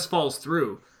 Because if this falls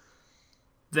through,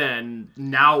 then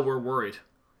now we're worried,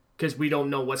 because we don't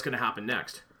know what's going to happen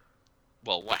next.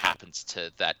 Well, what happens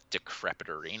to that decrepit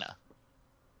arena?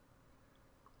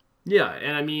 Yeah,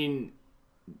 and I mean,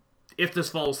 if this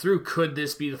falls through, could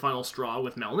this be the final straw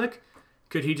with Melnyk?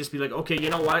 Could he just be like, okay, you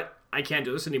know what? I can't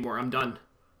do this anymore. I'm done.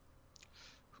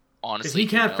 Honestly, he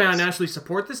can't financially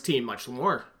support this team much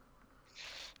more.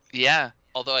 Yeah,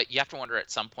 although you have to wonder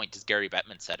at some point, does Gary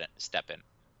Bettman step in?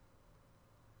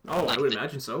 Oh, I would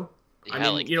imagine so. Yeah, I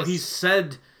mean, he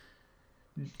said,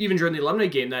 even during the alumni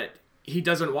game, that he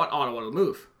doesn't want Ottawa to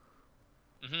move.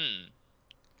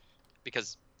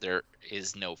 Because there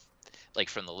is no,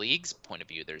 from the league's point of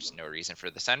view, there's no reason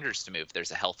for the Senators to move.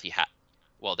 There's a healthy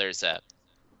there's a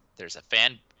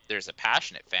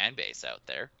passionate fan base out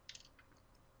there.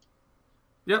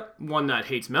 Yep, one that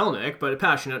hates Melnyk, but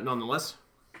passionate nonetheless.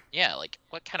 Yeah,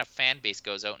 what kind of fan base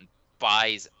goes out and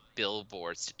buys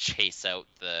billboards to chase out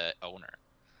the owner?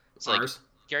 It's ours.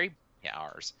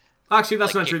 Ours. Actually,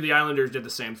 that's not true. The Islanders did the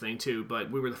same thing too, but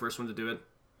we were the first one to do it.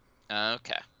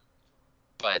 Okay.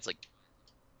 But it's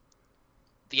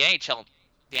the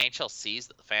NHL sees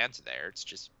that the fans are there. It's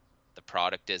just the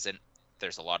product isn't.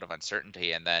 There's a lot of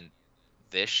uncertainty, and then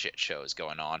this shit show is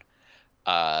going on.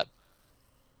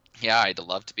 Yeah, I'd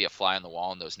love to be a fly on the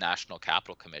wall in those National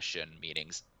Capital Commission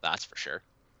meetings. That's for sure.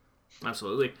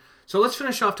 Absolutely. So let's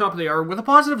finish off top of the hour with a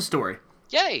positive story.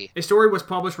 Yay! A story was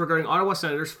published regarding Ottawa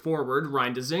Senators forward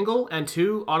Ryan Dzingel and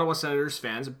two Ottawa Senators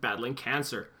fans battling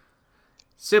cancer.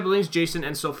 Siblings Jason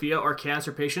and Sophia are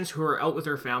cancer patients who are out with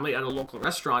their family at a local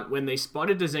restaurant when they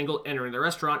spotted Dzingel entering the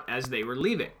restaurant as they were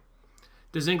leaving.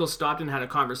 Dzingel stopped and had a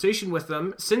conversation with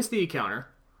them since the encounter,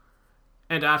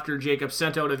 and after Jacob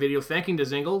sent out a video thanking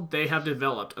Dzingel, they have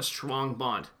developed a strong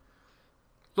bond.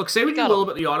 Look, say what you will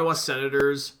about the Ottawa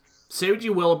Senators, say what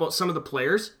you will about some of the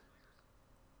players.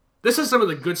 This is some of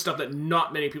the good stuff that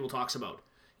not many people talks about.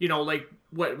 Like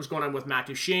what was going on with Matt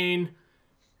Duchene,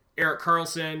 Erik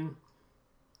Karlsson,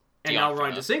 and now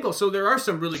Ryan Dzingel. So there are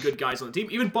some really good guys on the team.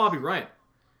 Even Bobby Ryan.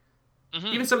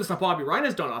 Even some of the stuff Bobby Ryan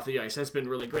has done off the ice has been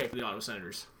really great for the Ottawa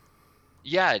Senators.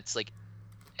 Yeah,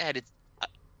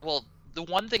 the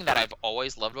one thing that I've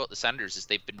always loved about the Senators is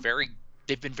they've been very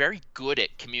they've been very good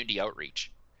at community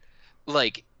outreach.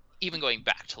 Like, even going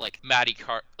back to like Matt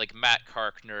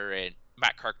Karkner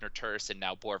Turris and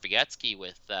now Borvietsky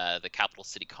with the Capital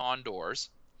City Condors.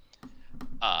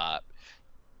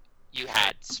 You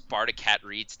had Spartacat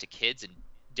reads to kids, and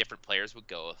different players would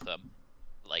go with them.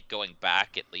 Like, going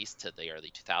back at least to the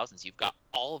early 2000s, you've got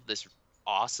all of this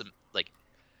awesome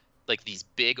like these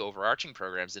big overarching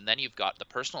programs, and then you've got the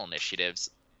personal initiatives,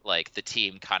 like the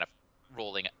team kind of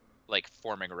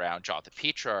forming around Jonathan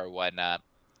Petra, when a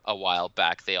while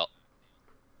back they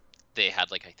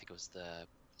had, like, I think it was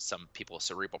some people with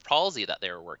cerebral palsy that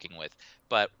they were working with.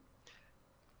 But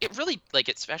it really, like,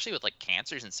 especially with like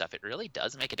cancers and stuff, it really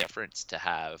does make a difference to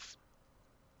have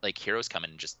like heroes come in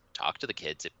and just talk to the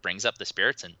kids. It brings up the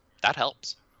spirits, and that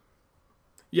helps.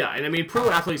 Yeah, and I mean, pro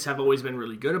athletes have always been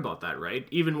really good about that, right?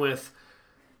 Even with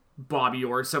Bobby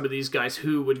Orr, some of these guys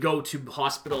who would go to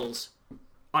hospitals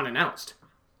unannounced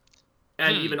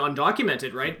and even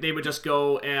undocumented, right? They would just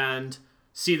go and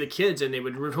see the kids, and they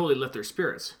would really lift their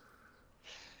spirits.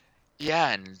 Yeah,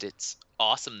 and it's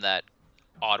awesome that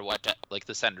Ottawa, like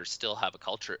the Senators, still have a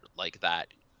culture like that,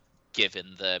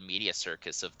 given the media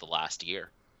circus of the last year.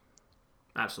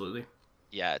 Absolutely.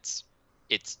 Yeah, it's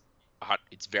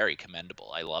very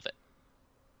commendable. I love it.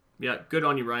 Yeah, good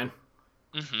on you, Ryan.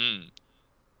 Mm-hmm.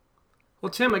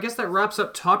 Well, Tim, I guess that wraps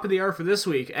up Top of the Hour for this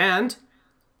week, and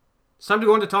it's time to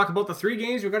go on to talk about the 3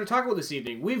 games we've got to talk about this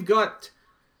evening. We've got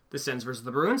the Sens versus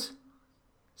the Bruins,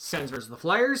 Sens versus the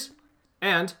Flyers,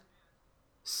 and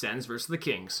Sens versus the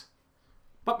Kings.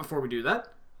 But before we do that,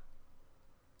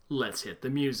 let's hit the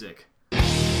music.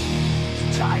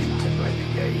 Time to play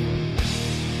the game.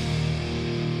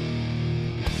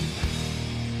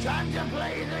 Time to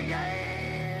play the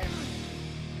game.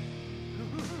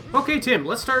 Okay, Tim,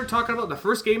 let's start talking about the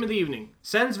first game of the evening.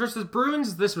 Sens versus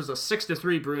Bruins. This was a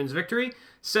 6-3 Bruins victory.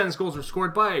 Sens goals were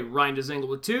scored by Ryan Dzingel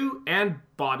with 2 and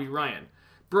Bobby Ryan.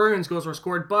 Bruins goals were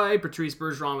scored by Patrice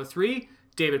Bergeron with 3,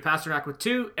 David Pastrnak with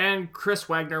 2, and Chris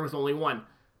Wagner with only 1.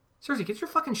 Seriously, get your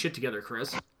fucking shit together,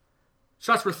 Chris.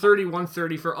 Shots were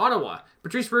 31-30 for Ottawa.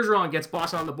 Patrice Bergeron gets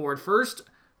Boston on the board first,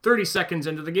 30 seconds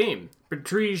into the game.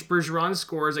 Patrice Bergeron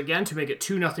scores again to make it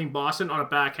 2-0 Boston on a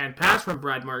backhand pass from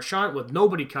Brad Marchand with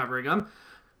nobody covering him.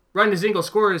 Ryan Dzingel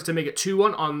scores to make it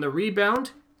 2-1 on the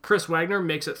rebound. Chris Wagner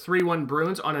makes it 3-1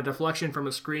 Bruins on a deflection from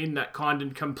a screen that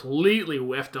Condon completely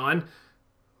whiffed on.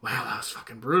 Wow, that was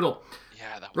fucking brutal.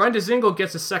 Yeah, that was... Ryan Dzingel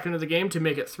gets a second of the game to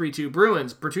make it 3-2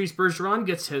 Bruins. Patrice Bergeron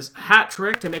gets his hat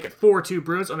trick to make it 4-2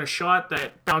 Bruins on a shot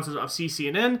that bounces off CC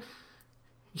and in.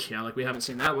 Yeah, like we haven't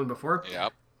seen that one before.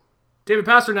 Yep. David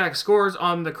Pastrnak scores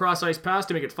on the cross-ice pass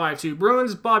to make it 5-2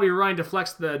 Bruins. Bobby Ryan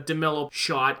deflects the DeMello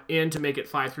shot in to make it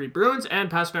 5-3 Bruins. And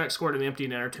Pastrnak scored an empty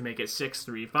netter to make it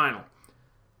 6-3 final.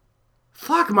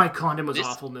 Fuck, Mike Condon was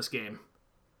awful in this game.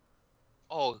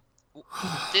 Oh,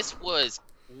 this was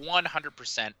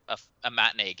 100% a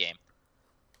matinee game.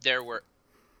 There were,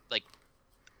 like,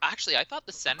 actually, I thought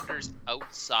the Senators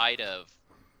outside of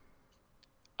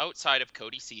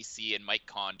Cody Ceci and Mike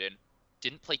Condon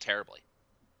didn't play terribly.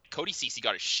 Cody Ceci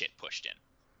got his shit pushed in.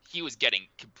 He was getting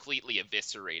completely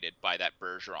eviscerated by that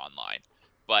Bergeron line.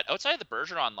 But outside of the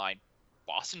Bergeron line,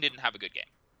 Boston didn't have a good game.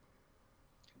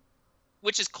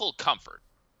 Which is cold comfort,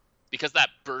 because that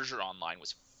Bergeron line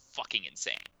was fucking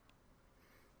insane.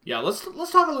 Yeah, let's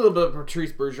talk a little bit about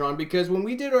Patrice Bergeron, because when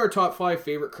we did our top 5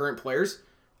 favorite current players,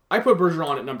 I put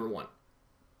Bergeron at number 1.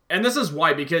 And this is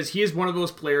why, because he is one of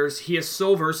those players, he is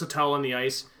so versatile on the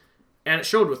ice, and it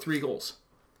showed with 3 goals.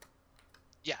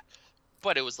 Yeah,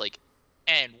 but it was like,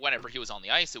 and whenever he was on the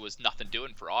ice, it was nothing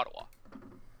doing for Ottawa.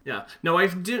 Yeah. I know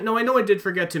I did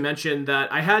forget to mention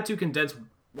that I had to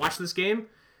watch this game,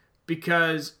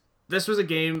 because this was a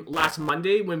game last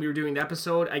Monday when we were doing the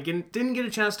episode. I didn't get a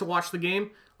chance to watch the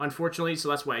game, unfortunately, so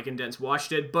that's why I condensed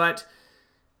watched it. But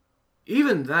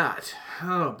even that,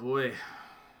 oh boy.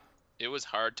 It was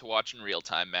hard to watch in real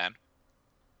time, man.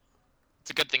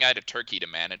 It's a good thing I had a turkey to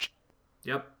manage.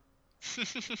 Yep.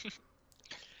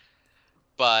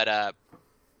 But,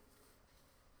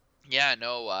 yeah,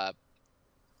 no, I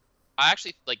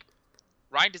actually, like,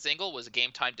 Ryan Dzingel was a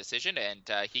game-time decision,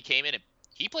 and he came in and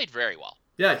he played very well.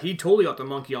 Yeah, he totally got the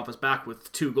monkey off his back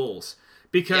with 2 goals.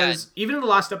 Because even in the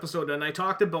last episode, and I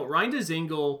talked about Ryan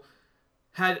Dzingel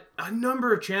had a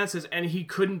number of chances, and he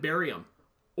couldn't bury them.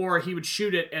 Or he would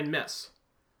shoot it and miss.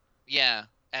 Yeah,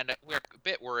 and we're a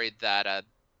bit worried that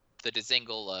the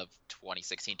Dzingel of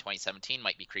 2016-2017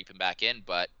 might be creeping back in,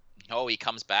 but no, he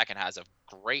comes back and has a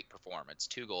great performance,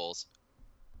 2 goals,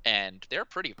 and they're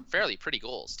fairly pretty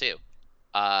goals too.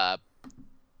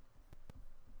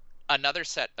 Another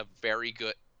set of very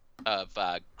good,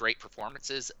 great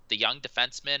performances. The young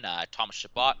defensemen, Thomas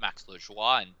Chabot, Max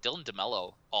Lajoie, and Dylan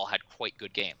DeMello all had quite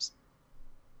good games.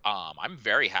 I'm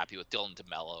very happy with Dylan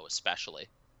DeMello, especially.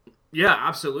 Yeah,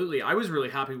 absolutely. I was really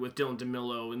happy with Dylan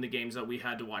DeMello in the games that we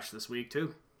had to watch this week,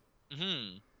 too.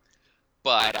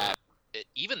 But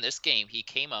even this game, he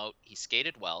came out, he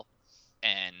skated well,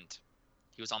 and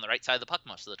he was on the right side of the puck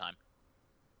most of the time.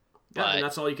 Yeah, and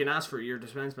that's all you can ask for your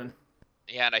defenseman.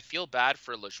 Yeah, and I feel bad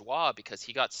for Lajoie because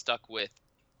he got stuck with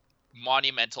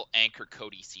monumental anchor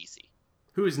Cody Ceci.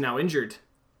 Who is now injured.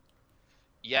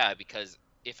 Yeah, because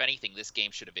if anything, this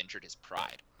game should have injured his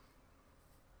pride.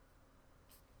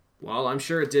 Well, I'm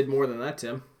sure it did more than that,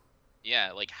 Tim.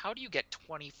 Yeah, like, how do you get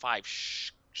 25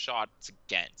 shots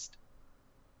against?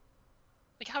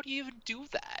 Like, how do you even do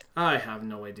that? I have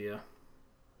no idea.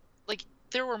 Like,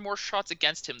 there were more shots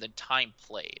against him than time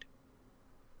played.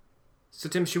 So,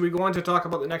 Tim, should we go on to talk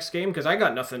about the next game? Because I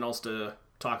got nothing else to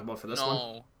talk about for this one.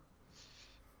 No.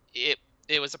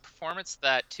 It was a performance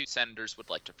that two Senators would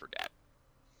like to forget.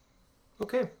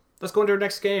 Okay, let's go into our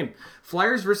next game.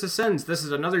 Flyers versus Sens. This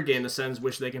is another game the Sens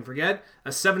wish they can forget. A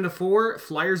 7-4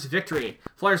 Flyers victory.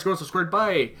 Flyers goals were scored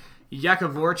by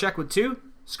Jakub Voracek with 2,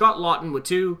 Scott Lawton with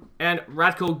 2, and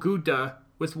Radko Guda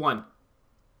with 1.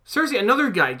 Seriously,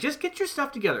 another guy. Just get your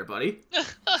stuff together, buddy.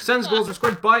 Sens goals were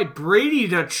scored by Brady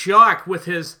Tkachuk with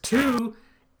his 2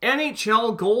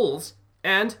 NHL goals,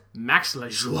 and Max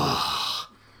Lajoie.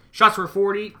 Shots were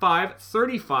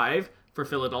 45-35 for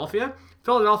Philadelphia.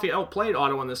 Philadelphia outplayed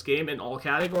Ottawa in this game in all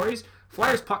categories.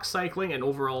 Flyers puck cycling and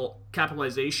overall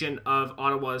capitalization of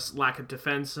Ottawa's lack of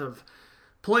defensive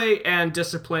play and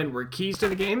discipline were keys to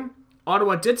the game.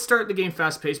 Ottawa did start the game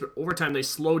fast-paced, but over time they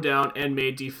slowed down and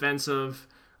made defense an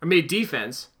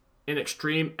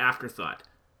extreme afterthought.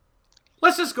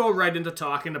 Let's just go right into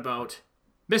talking about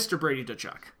Mr. Brady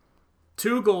Tkachuk.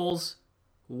 2 goals,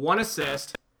 1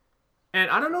 assist, and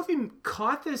I don't know if you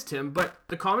caught this, Tim, but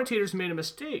the commentators made a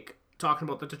mistake talking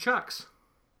about the Tkachuks.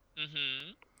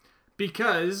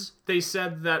 Because they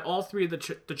said that all 3 of the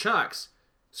Tkachuks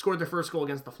scored their first goal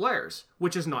against the Flyers,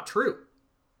 which is not true.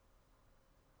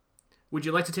 Would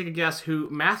you like to take a guess who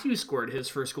Matthew scored his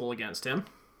first goal against him?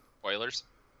 Oilers?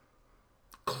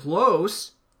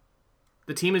 Close.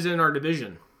 The team is in our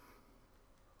division.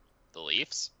 The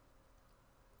Leafs?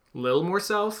 Little more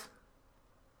south.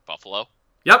 Buffalo?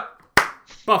 Yep.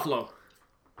 Buffalo.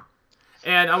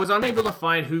 And I was unable to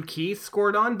find who Keith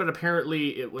scored on, but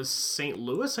apparently it was St.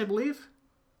 Louis, I believe.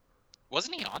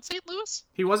 Wasn't he on St. Louis?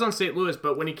 He was on St. Louis,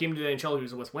 but when he came to the NHL, he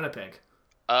was with Winnipeg.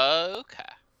 Okay.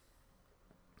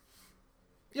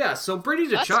 Yeah, so Brady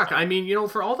Tkachuk, I mean,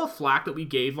 for all the flack that we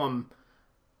gave him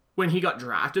when he got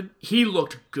drafted, he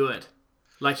looked good.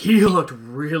 Like, he looked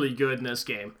really good in this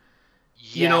game.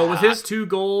 Yeah. With his 2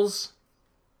 goals,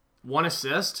 1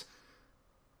 assist,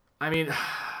 I mean,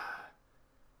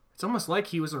 it's almost like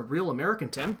he was a real American,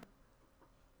 Tim.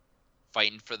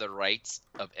 Fighting for the rights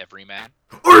of every man.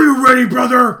 Are you ready,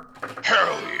 brother?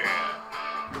 Hell yeah!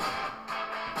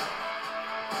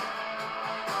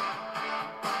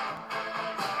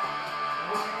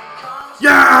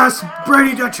 Yes!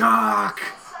 Brady Tkachuk!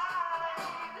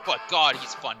 But God,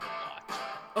 he's fun to watch.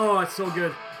 Oh, it's so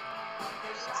good.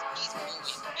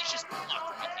 He's just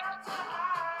not ridiculous.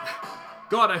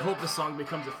 God, I hope this song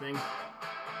becomes a thing.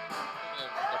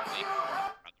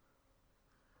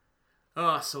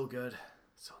 Oh, so good.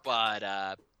 So good.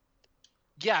 But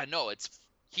yeah, no,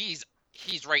 he's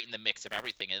right in the mix of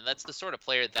everything, and that's the sort of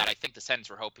player that I think the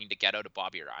Sens were hoping to get out of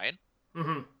Bobby Ryan.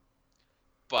 Mm-hmm.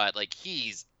 But like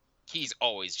he's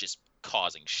always just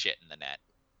causing shit in the net.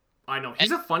 I know.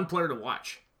 He's a fun player to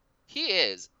watch. He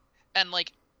is. And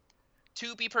like,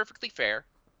 to be perfectly fair,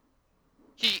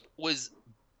 he was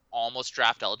almost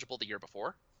draft eligible the year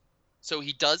before. So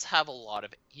he does have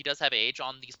age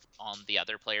on the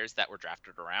other players that were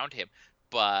drafted around him.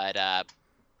 But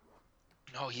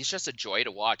no, he's just a joy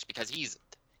to watch because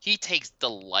he takes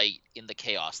delight in the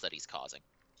chaos that he's causing.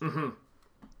 Mm-hmm.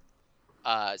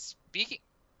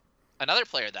 Another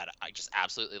player that I just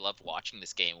absolutely loved watching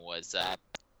this game was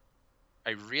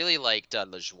I really liked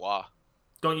Lajoie.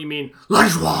 Don't you mean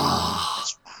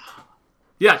Lajoie?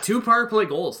 Yeah, 2 power play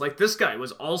goals. Like, this guy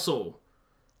was also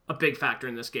a big factor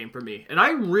in this game for me. And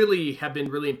I really have been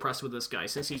really impressed with this guy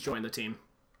since he's joined the team.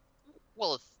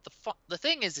 Well, the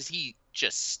thing is he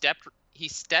just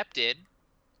stepped in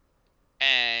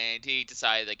and he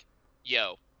decided, like,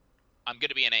 yo, I'm going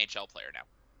to be an AHL player now.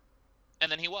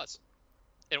 And then he was.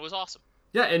 It was awesome.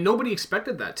 Yeah, and nobody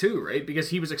expected that too, right? Because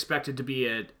he was expected to be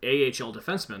an AHL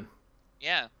defenseman.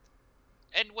 Yeah.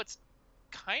 And what's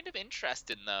kind of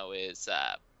interesting, though, is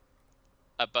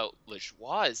about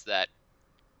Lajoie is that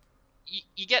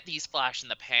you get these flash in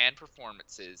the pan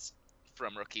performances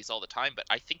from rookies all the time, but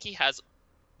I think he has.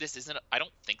 I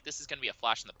don't think this is going to be a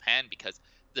flash in the pan because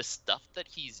the stuff that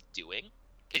he's doing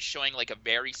is showing like a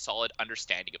very solid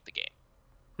understanding of the game.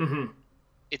 Mm-hmm.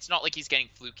 It's not like he's getting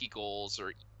fluky goals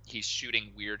or he's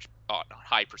shooting weird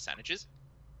high percentages.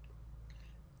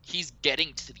 He's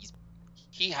getting to these.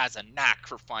 He has a knack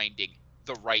for finding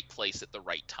the right place at the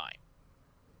right time.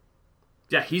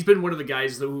 Yeah, he's been one of the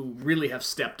guys who really have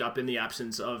stepped up in the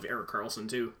absence of Erik Karlsson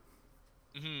too.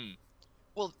 Mm-hmm.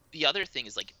 Well, the other thing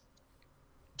is like,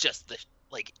 just the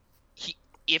like,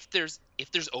 if there's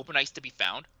open ice to be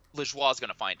found, Lajoie is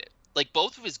gonna find it. Like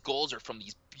both of his goals are from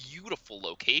these beautiful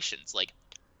locations, like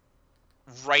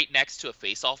right next to a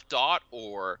face-off dot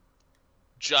or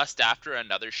just after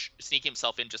another sneak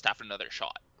himself in just after another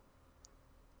shot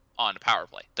on a power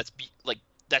play.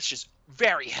 That's just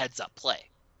very heads-up play.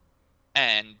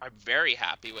 And I'm very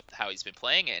happy with how he's been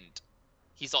playing, and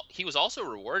he was also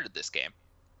rewarded this game.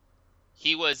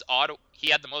 He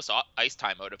had the most ice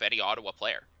time out of any Ottawa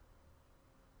player.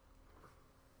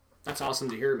 That's awesome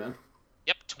to hear, man.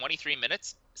 Yep, 23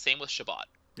 minutes. Same with Chabot.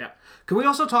 Yeah. Can we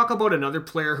also talk about another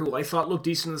player who I thought looked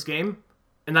decent in this game?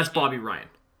 And that's Bobby Ryan.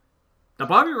 Now,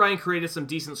 Bobby Ryan created some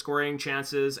decent scoring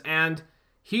chances, and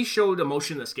he showed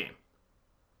emotion this game,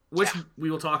 which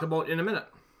we will talk about in a minute.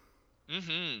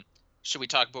 Mm-hmm. Should we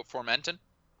talk about Formenton?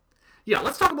 Yeah,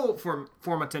 let's talk about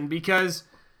Formenton, because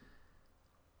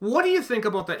what do you think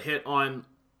about that hit on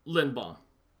Lindblom?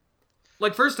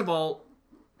 Like, first of all,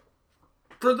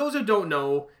 for those who don't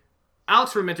know,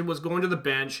 Alex Formenton was going to the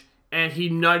bench, and he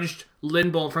nudged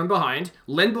Lindblom from behind.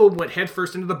 Lindblom went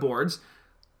headfirst into the boards.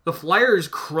 The Flyers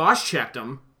cross-checked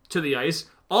him to the ice.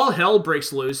 All hell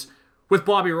breaks loose, with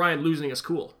Bobby Ryan losing his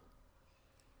cool.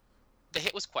 The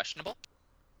hit was questionable.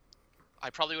 I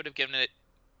probably would have given it,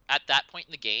 at that point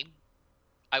in the game,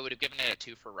 I would have given it a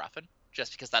 2 for roughing,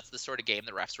 just because that's the sort of game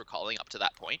the refs were calling up to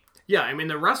that point. Yeah, I mean,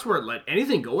 the refs weren't let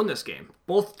anything go in this game.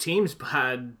 Both teams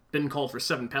had been called for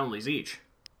 7 penalties each.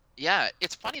 Yeah,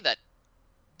 it's funny that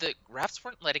the refs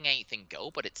weren't letting anything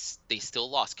go, but they still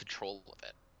lost control of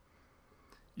it.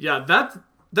 Yeah,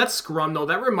 that scrum, though,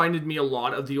 that reminded me a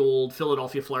lot of the old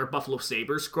Philadelphia Flyer Buffalo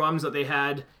Sabres scrums that they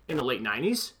had in the late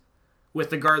 90s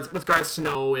with Garth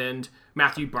Snow and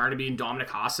Matthew Barnaby and Dominic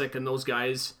Hasek and those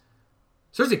guys.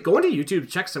 Seriously, go into YouTube,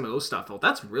 check some of those stuff out.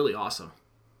 That's really awesome.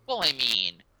 Well, I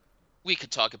mean, we could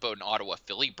talk about an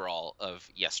Ottawa-Philly brawl of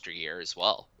yesteryear as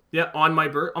well. Yeah, on my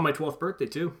 12th birthday,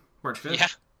 too. March 5th. Yeah,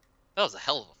 that was a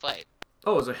hell of a fight.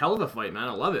 Oh, it was a hell of a fight, man.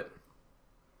 I love it.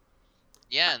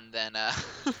 Yeah, and then...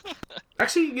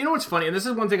 Actually, you know what's funny? And this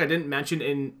is one thing I didn't mention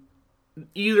in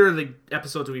either of the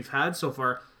episodes we've had so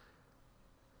far.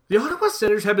 The Ottawa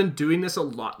Senators have been doing this a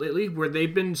lot lately, where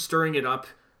they've been stirring it up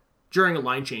during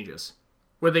line changes.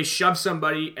 Where they shove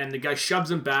somebody, and the guy shoves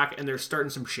them back, and they're starting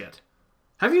some shit.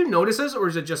 Have you noticed this, or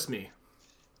is it just me?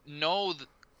 No,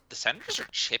 the Senators are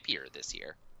chippier this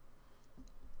year.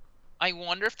 I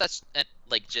wonder if that's,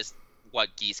 like, just what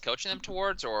Guy's coaching them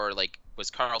towards, or, like, was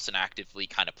Karlsson actively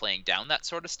kind of playing down that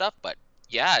sort of stuff? But,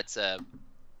 yeah, it's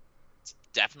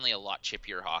definitely a lot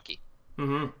chippier hockey.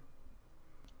 Mm-hmm.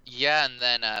 Yeah, and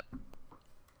then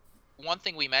one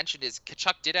thing we mentioned is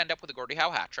Tkachuk did end up with a Gordie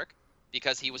Howe hat trick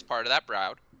because he was part of that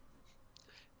Broud.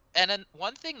 And then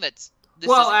one thing that's...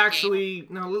 Well, actually,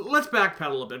 no, let's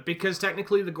backpedal a bit, because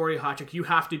technically the Gordie Howe hat trick, you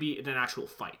have to be in an actual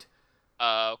fight.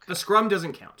 Okay. The scrum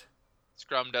doesn't count.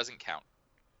 Scrum doesn't count.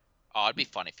 Oh, it'd be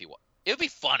fun if he was. It would be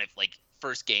fun if, like,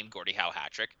 first game Gordie Howe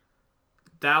hat trick.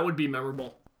 That would be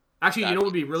memorable. Actually, you know what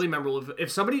would be really memorable?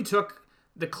 If somebody took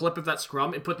the clip of that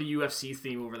scrum and put the UFC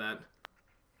theme over that.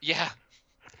 Yeah.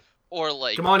 Or,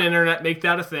 like... Come on, Internet, make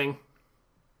that a thing.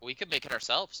 We could make it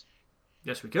ourselves.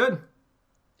 Yes, we could.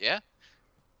 Yeah.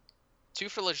 2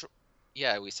 for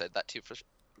Yeah, we said that 2 for...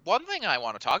 One thing I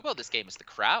want to talk about this game is the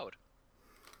crowd.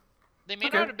 They may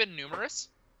not have been numerous,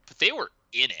 but they were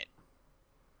in it.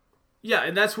 Yeah,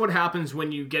 and that's what happens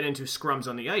when you get into scrums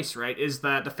on the ice, right? Is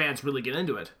that the fans really get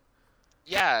into it.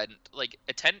 Yeah, and, like,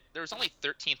 there was only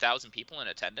 13,000 people in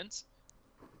attendance.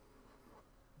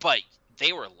 But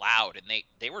they were loud, and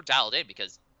they were dialed in,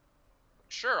 because,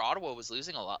 sure, Ottawa was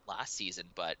losing a lot last season,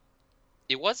 but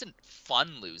it wasn't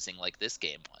fun losing like this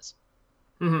game was.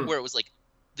 Mm-hmm. Where it was like,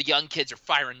 the young kids are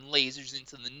firing lasers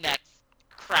into the net,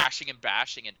 crashing and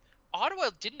bashing, and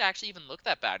Ottawa didn't actually even look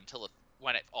that bad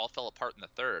when it all fell apart in the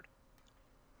third.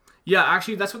 Yeah,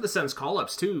 actually, that's what the Sens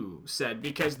call-ups, too, said,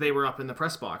 because they were up in the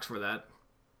press box for that.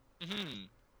 Mm-hmm.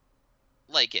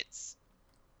 Like,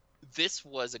 this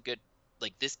was a good,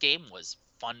 like, this game was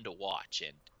fun to watch,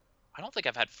 and I don't think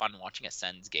I've had fun watching a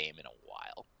Sens game in a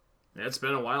while. Yeah, it's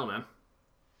been a while, man.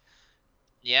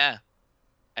 Yeah.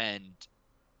 And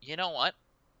you know what?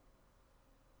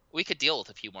 We could deal with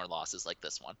a few more losses like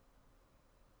this one.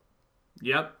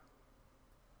 Yep.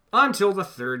 Until the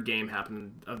third game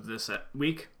happened of this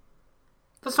week.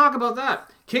 Let's talk about that.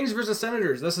 Kings versus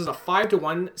Senators. This is a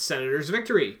 5-1 Senators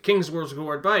victory. Kings were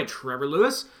scored by Trevor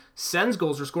Lewis. Sens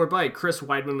goals were scored by Chris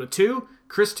Weidman with 2,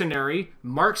 Chris Tenneri,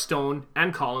 Mark Stone,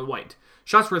 and Colin White.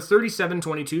 Shots were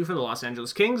 37-22 for the Los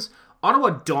Angeles Kings. Ottawa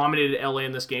dominated LA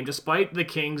in this game despite the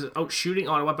Kings outshooting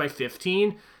Ottawa by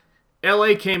 15.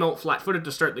 LA came out flat-footed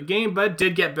to start the game, but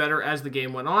did get better as the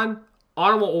game went on.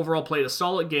 Ottawa overall played a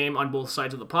solid game on both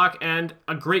sides of the puck, and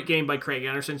a great game by Craig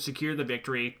Anderson secured the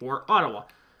victory for Ottawa.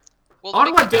 Well,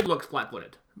 Ottawa did look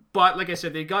flat-footed, but like I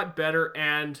said, they got better,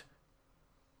 and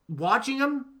watching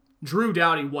them, Drew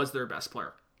Doughty was their best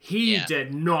player. He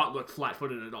did not look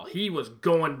flat-footed at all. He was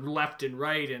going left and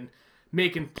right and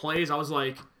making plays. I was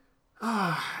like,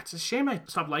 it's a shame I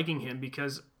stopped liking him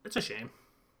because it's a shame.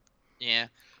 Yeah.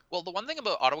 Well, the one thing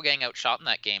about Ottawa getting outshot in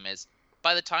that game is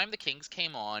by the time the Kings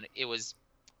came on, it was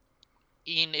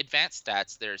in advanced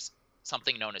stats, there's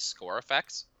something known as score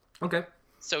effects. Okay.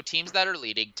 So teams that are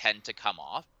leading tend to come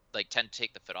off, tend to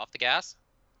take the foot off the gas.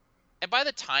 And by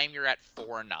the time you're at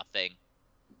 4-0,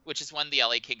 which is when the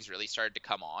LA Kings really started to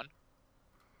come on,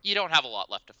 you don't have a lot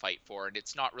left to fight for, and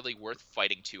it's not really worth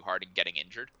fighting too hard and getting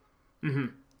injured. Mm-hmm.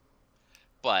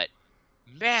 But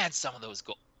man, some of those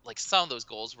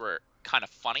goals were kind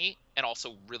of funny and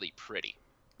also really pretty.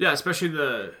 Yeah, especially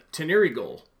the Tenneri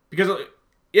goal. Because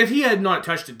if he had not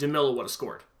touched it, DeMille would have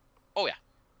scored. Oh yeah.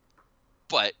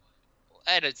 But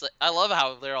and it's like, I love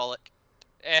how they're all like,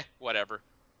 whatever.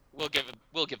 We'll give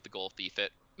the goal thief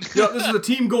it. Yeah, this is a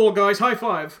team goal, guys. High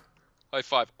five. High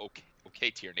five. Okay,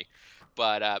 Tierney.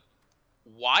 But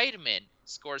Weidman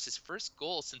scores his first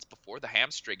goal since before the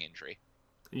hamstring injury.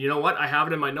 You know what? I have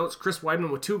it in my notes. Chris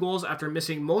Weidman with 2 goals after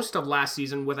missing most of last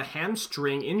season with a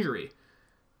hamstring injury.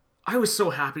 I was so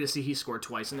happy to see he scored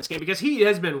twice in this game because he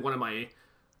has been one of my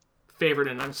favorite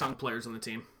and unsung players on the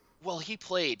team. Well, he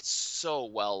played so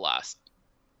well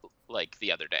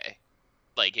the other day.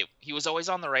 He was always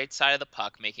on the right side of the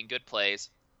puck, making good plays.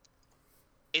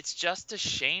 It's just a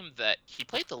shame that he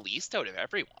played the least out of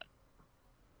everyone.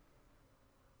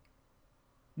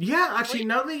 Yeah, actually,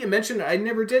 now that you mention it, I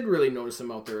never did really notice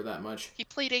him out there that much. He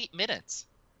played 8 minutes.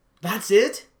 That's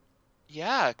it?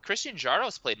 Yeah, Christian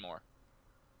Jaros played more.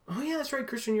 Oh, yeah, that's right.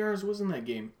 Christian Jaros was in that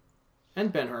game.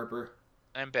 And Ben Harper.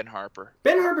 Ben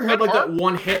Harper had that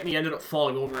one hit and he ended up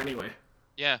falling over anyway.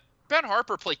 Yeah. Ben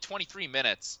Harper played 23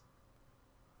 minutes.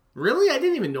 Really? I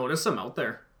didn't even notice him out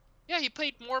there. Yeah, he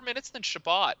played more minutes than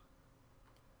Shabbat.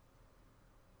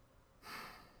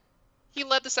 He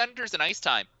led the Senators in ice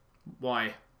time.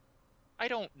 Why? I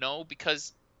don't know,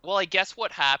 because, well, I guess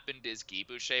what happened is Guy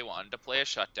Boucher wanted to play a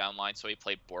shutdown line, so he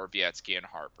played Borowiecki and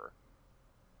Harper.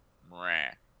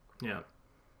 Meh. Yeah.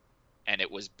 And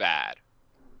it was bad.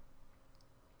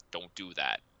 Don't do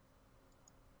that.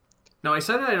 Now, I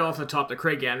said it off the top that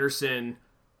Craig Anderson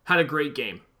had a great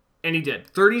game. And he did.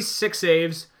 36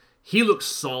 saves. He looked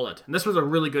solid. And this was a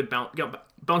really good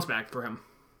bounce back for him.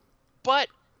 But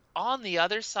on the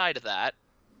other side of that,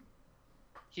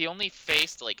 he only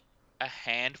faced a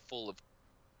handful of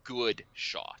good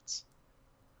shots.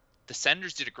 The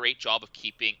Senators did a great job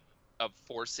of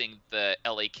forcing the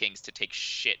LA Kings to take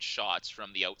shit shots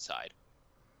from the outside.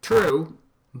 True,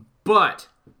 but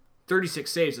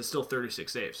 36 saves is still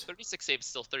 36 saves. 36 saves is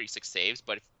still 36 saves,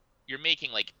 but if you're making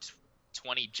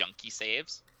 20 junky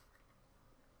saves,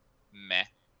 meh.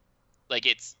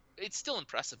 It's still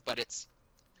impressive, but it's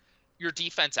your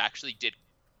defense actually did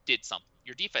something.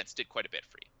 Your defense did quite a bit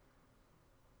for you.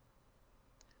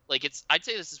 I'd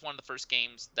say this is one of the first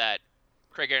games that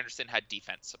Craig Anderson had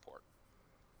defense support.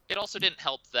 It also didn't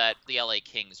help that the LA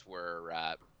Kings were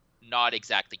not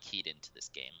exactly keyed into this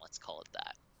game. Let's call it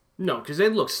that. No, because they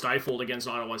looked stifled against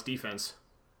Ottawa's defense.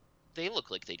 They looked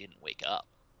like they didn't wake up.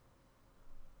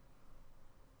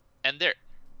 And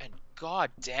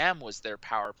god damn was their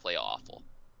power play awful.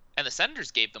 And the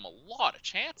Senators gave them a lot of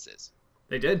chances.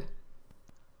 They did.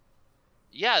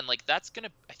 Yeah, and I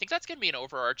think that's gonna be an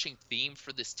overarching theme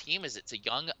for this team, is it's a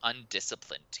young,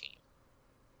 undisciplined team.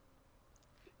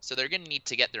 So they're gonna need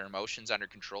to get their emotions under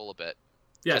control a bit.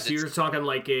 Yeah, so you're talking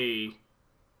like a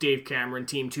Dave Cameron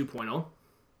Team 2.0?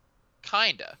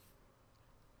 Kinda.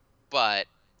 But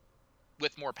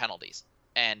with more penalties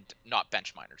and not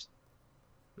bench minors.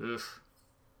 Ugh.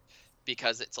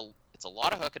 Because it's a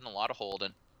lot of hooking and a lot of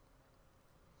holding.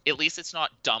 At least it's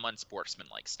not dumb,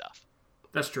 unsportsmanlike stuff.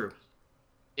 That's true.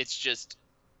 It's just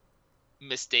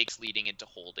mistakes leading into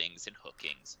holdings and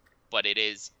hookings, but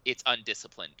it's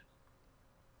undisciplined.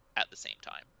 at the same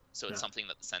time. So it's Yeah. something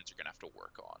that the Sens are going to have to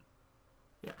work on.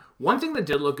 Yeah. One thing that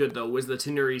did look good, though, was the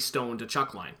Tenuri Stone to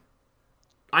Chuck line.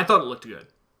 I thought it looked good.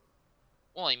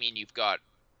 Well, I mean, you've got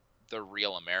the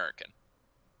real American.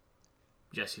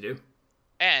 Yes, you do.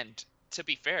 And to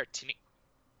be fair,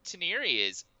 Tanieri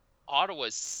is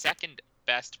Ottawa's second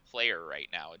best player right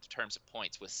now in terms of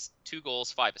points with 2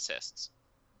 goals, 5 assists.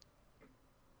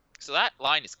 So that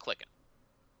line is clicking.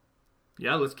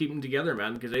 Yeah, let's keep them together,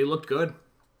 man, because they looked good.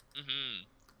 Mm-hmm.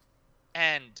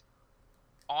 And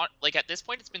at this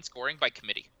point, it's been scoring by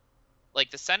committee. Like,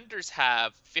 the Senators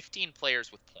have 15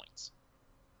 players with points.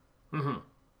 Mm-hmm.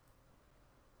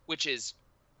 Which is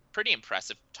pretty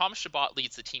impressive. Thomas Chabot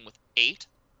leads the team with 8.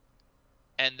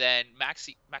 And then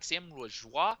Maxime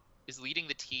Lajoie is leading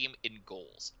the team in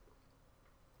goals.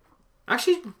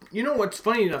 Actually, you know what's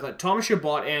funny enough? That Thomas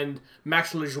Chabot and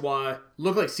Max Lajoie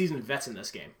look like seasoned vets in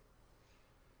this game.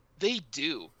 They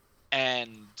do.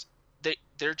 And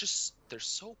they're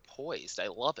so poised. I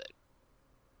love it.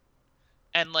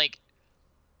 And, like,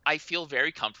 I feel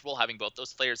very comfortable having both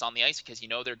those players on the ice because you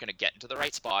know they're going to get into the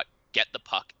right spot, get the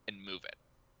puck, and move it.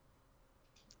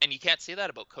 And you can't say that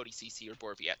about Cody Ceci or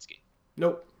Borowiecki.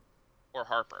 Nope. Or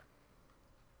Harper.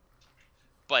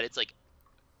 But it's like,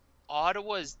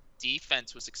 Ottawa's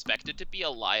defense was expected to be a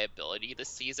liability this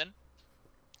season.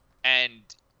 And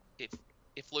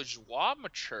if Lajoie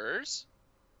matures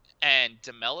and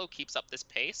DeMello keeps up this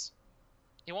pace,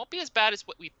 it won't be as bad as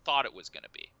what we thought it was going to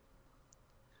be.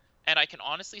 And I can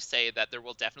honestly say that there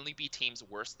will definitely be teams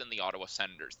worse than the Ottawa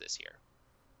Senators this year.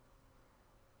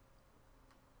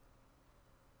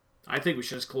 I think we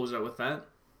should just close out with that.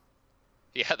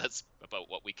 Yeah, that's about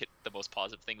the most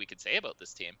positive thing we could say about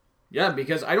this team. Yeah,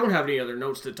 because I don't have any other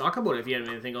notes to talk about if you have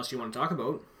anything else you want to talk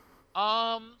about.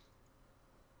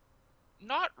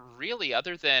 Not really,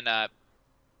 other than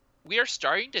we are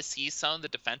starting to see some of the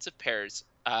defensive pairs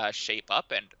shape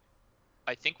up, and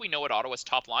I think we know what Ottawa's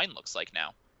top line looks like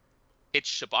now. It's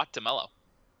Chabot DeMello.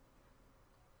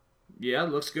 Yeah,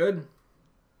 looks good.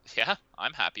 Yeah,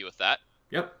 I'm happy with that.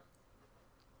 Yep.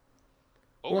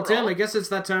 Overall, Well, Tim, I guess it's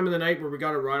that time of the night where we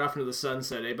got to ride off into the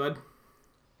sunset, eh, bud?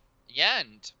 yeah,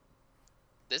 and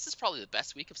this is probably the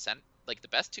best week of the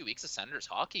best 2 weeks of Senators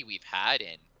hockey we've had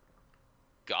in,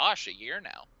 gosh, a year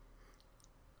now.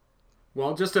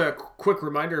 Well, just a quick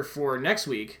reminder for next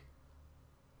week.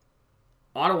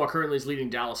 Ottawa currently is leading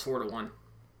Dallas 4-1.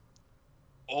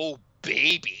 Oh,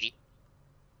 baby.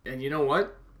 And you know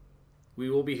what? We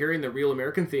will be hearing the Real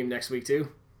American theme next week, too.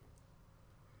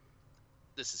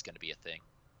 This is going to be a thing.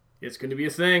 It's going to be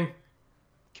a thing.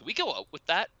 Can we go out with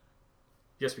that?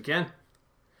 Yes, we can.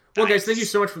 Well, guys, Nice. thank you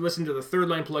so much for listening to the Third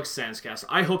Line Plug Sanscast.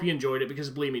 I hope you enjoyed it because,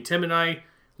 believe me, Tim and I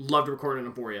loved recording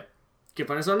them for you. You can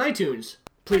find us on iTunes.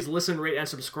 Please listen, rate, and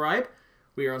subscribe.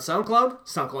 We are on SoundCloud,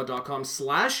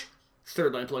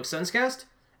 soundcloud.com/Third Line Plug Senscast.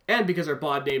 And because our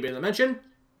bod name didn't mention,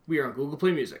 we are on Google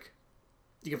Play Music.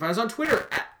 You can find us on Twitter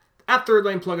at Third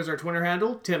Line Plug is our Twitter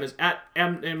handle. Tim is at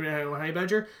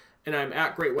Honeybadger. And I'm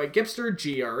at Great White Gipster,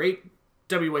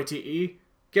 GR8WYTE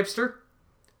Gipster.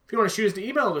 If you want to shoot us an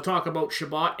email to talk about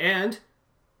Chabot and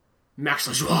Max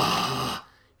Lajoie, you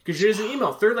can shoot us an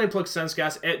email,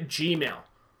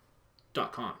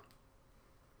 thirdlineplugsunscast@gmail.com.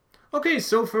 Okay,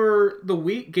 so for the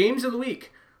games of the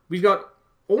week, we've got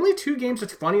only 2 games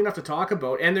that's funny enough to talk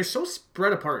about, and they're so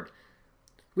spread apart.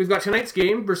 We've got tonight's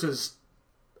game versus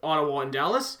Ottawa and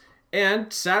Dallas,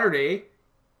 and Saturday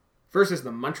versus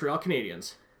the Montreal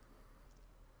Canadiens.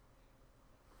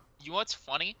 You know what's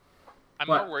funny? I'm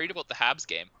What? more worried about the Habs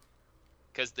game.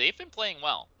 Because they've been playing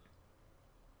well.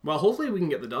 Well, hopefully we can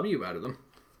get the W out of them.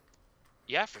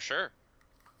 Yeah, for sure.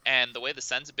 And the way the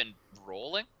Sens have been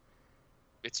rolling,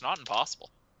 it's not impossible.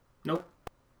 Nope.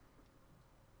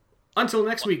 Until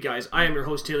next week, guys, I am your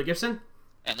host, Taylor Gibson.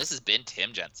 And this has been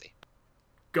Tim Jency.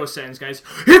 Go Sens, guys.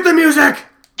 Hit the music!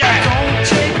 Don't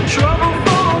take trouble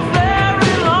for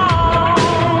very long.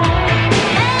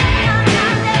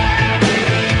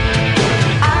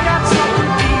 I got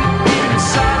something deep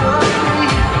inside of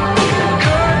me.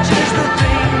 Courage is the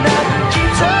thing that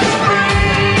keeps us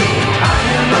free. I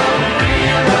am a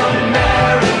real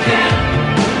American.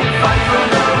 Fight for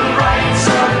the rights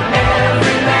of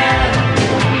every man.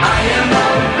 I am a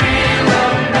real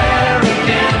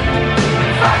American.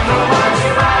 Fight for what's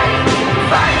right.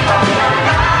 Fight for the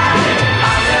light. I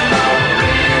am a real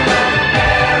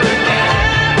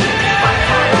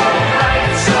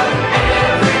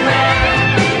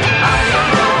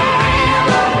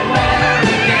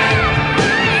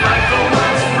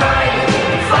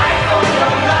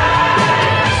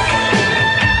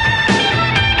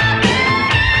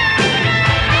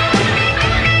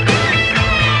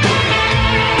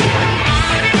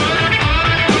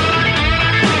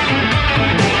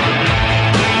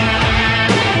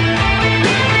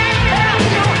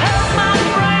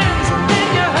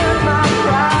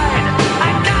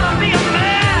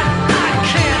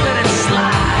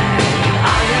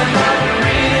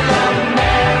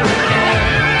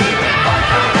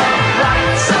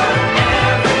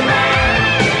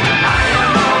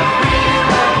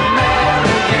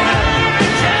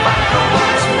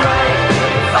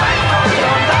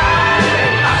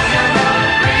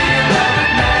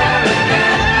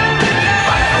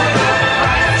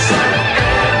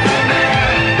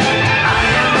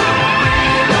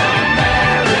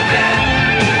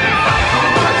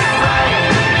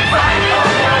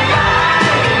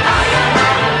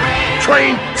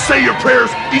say your prayers,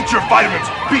 eat your vitamins,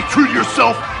 be true to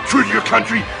yourself, true to your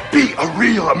country, be a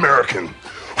real American.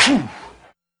 Whew.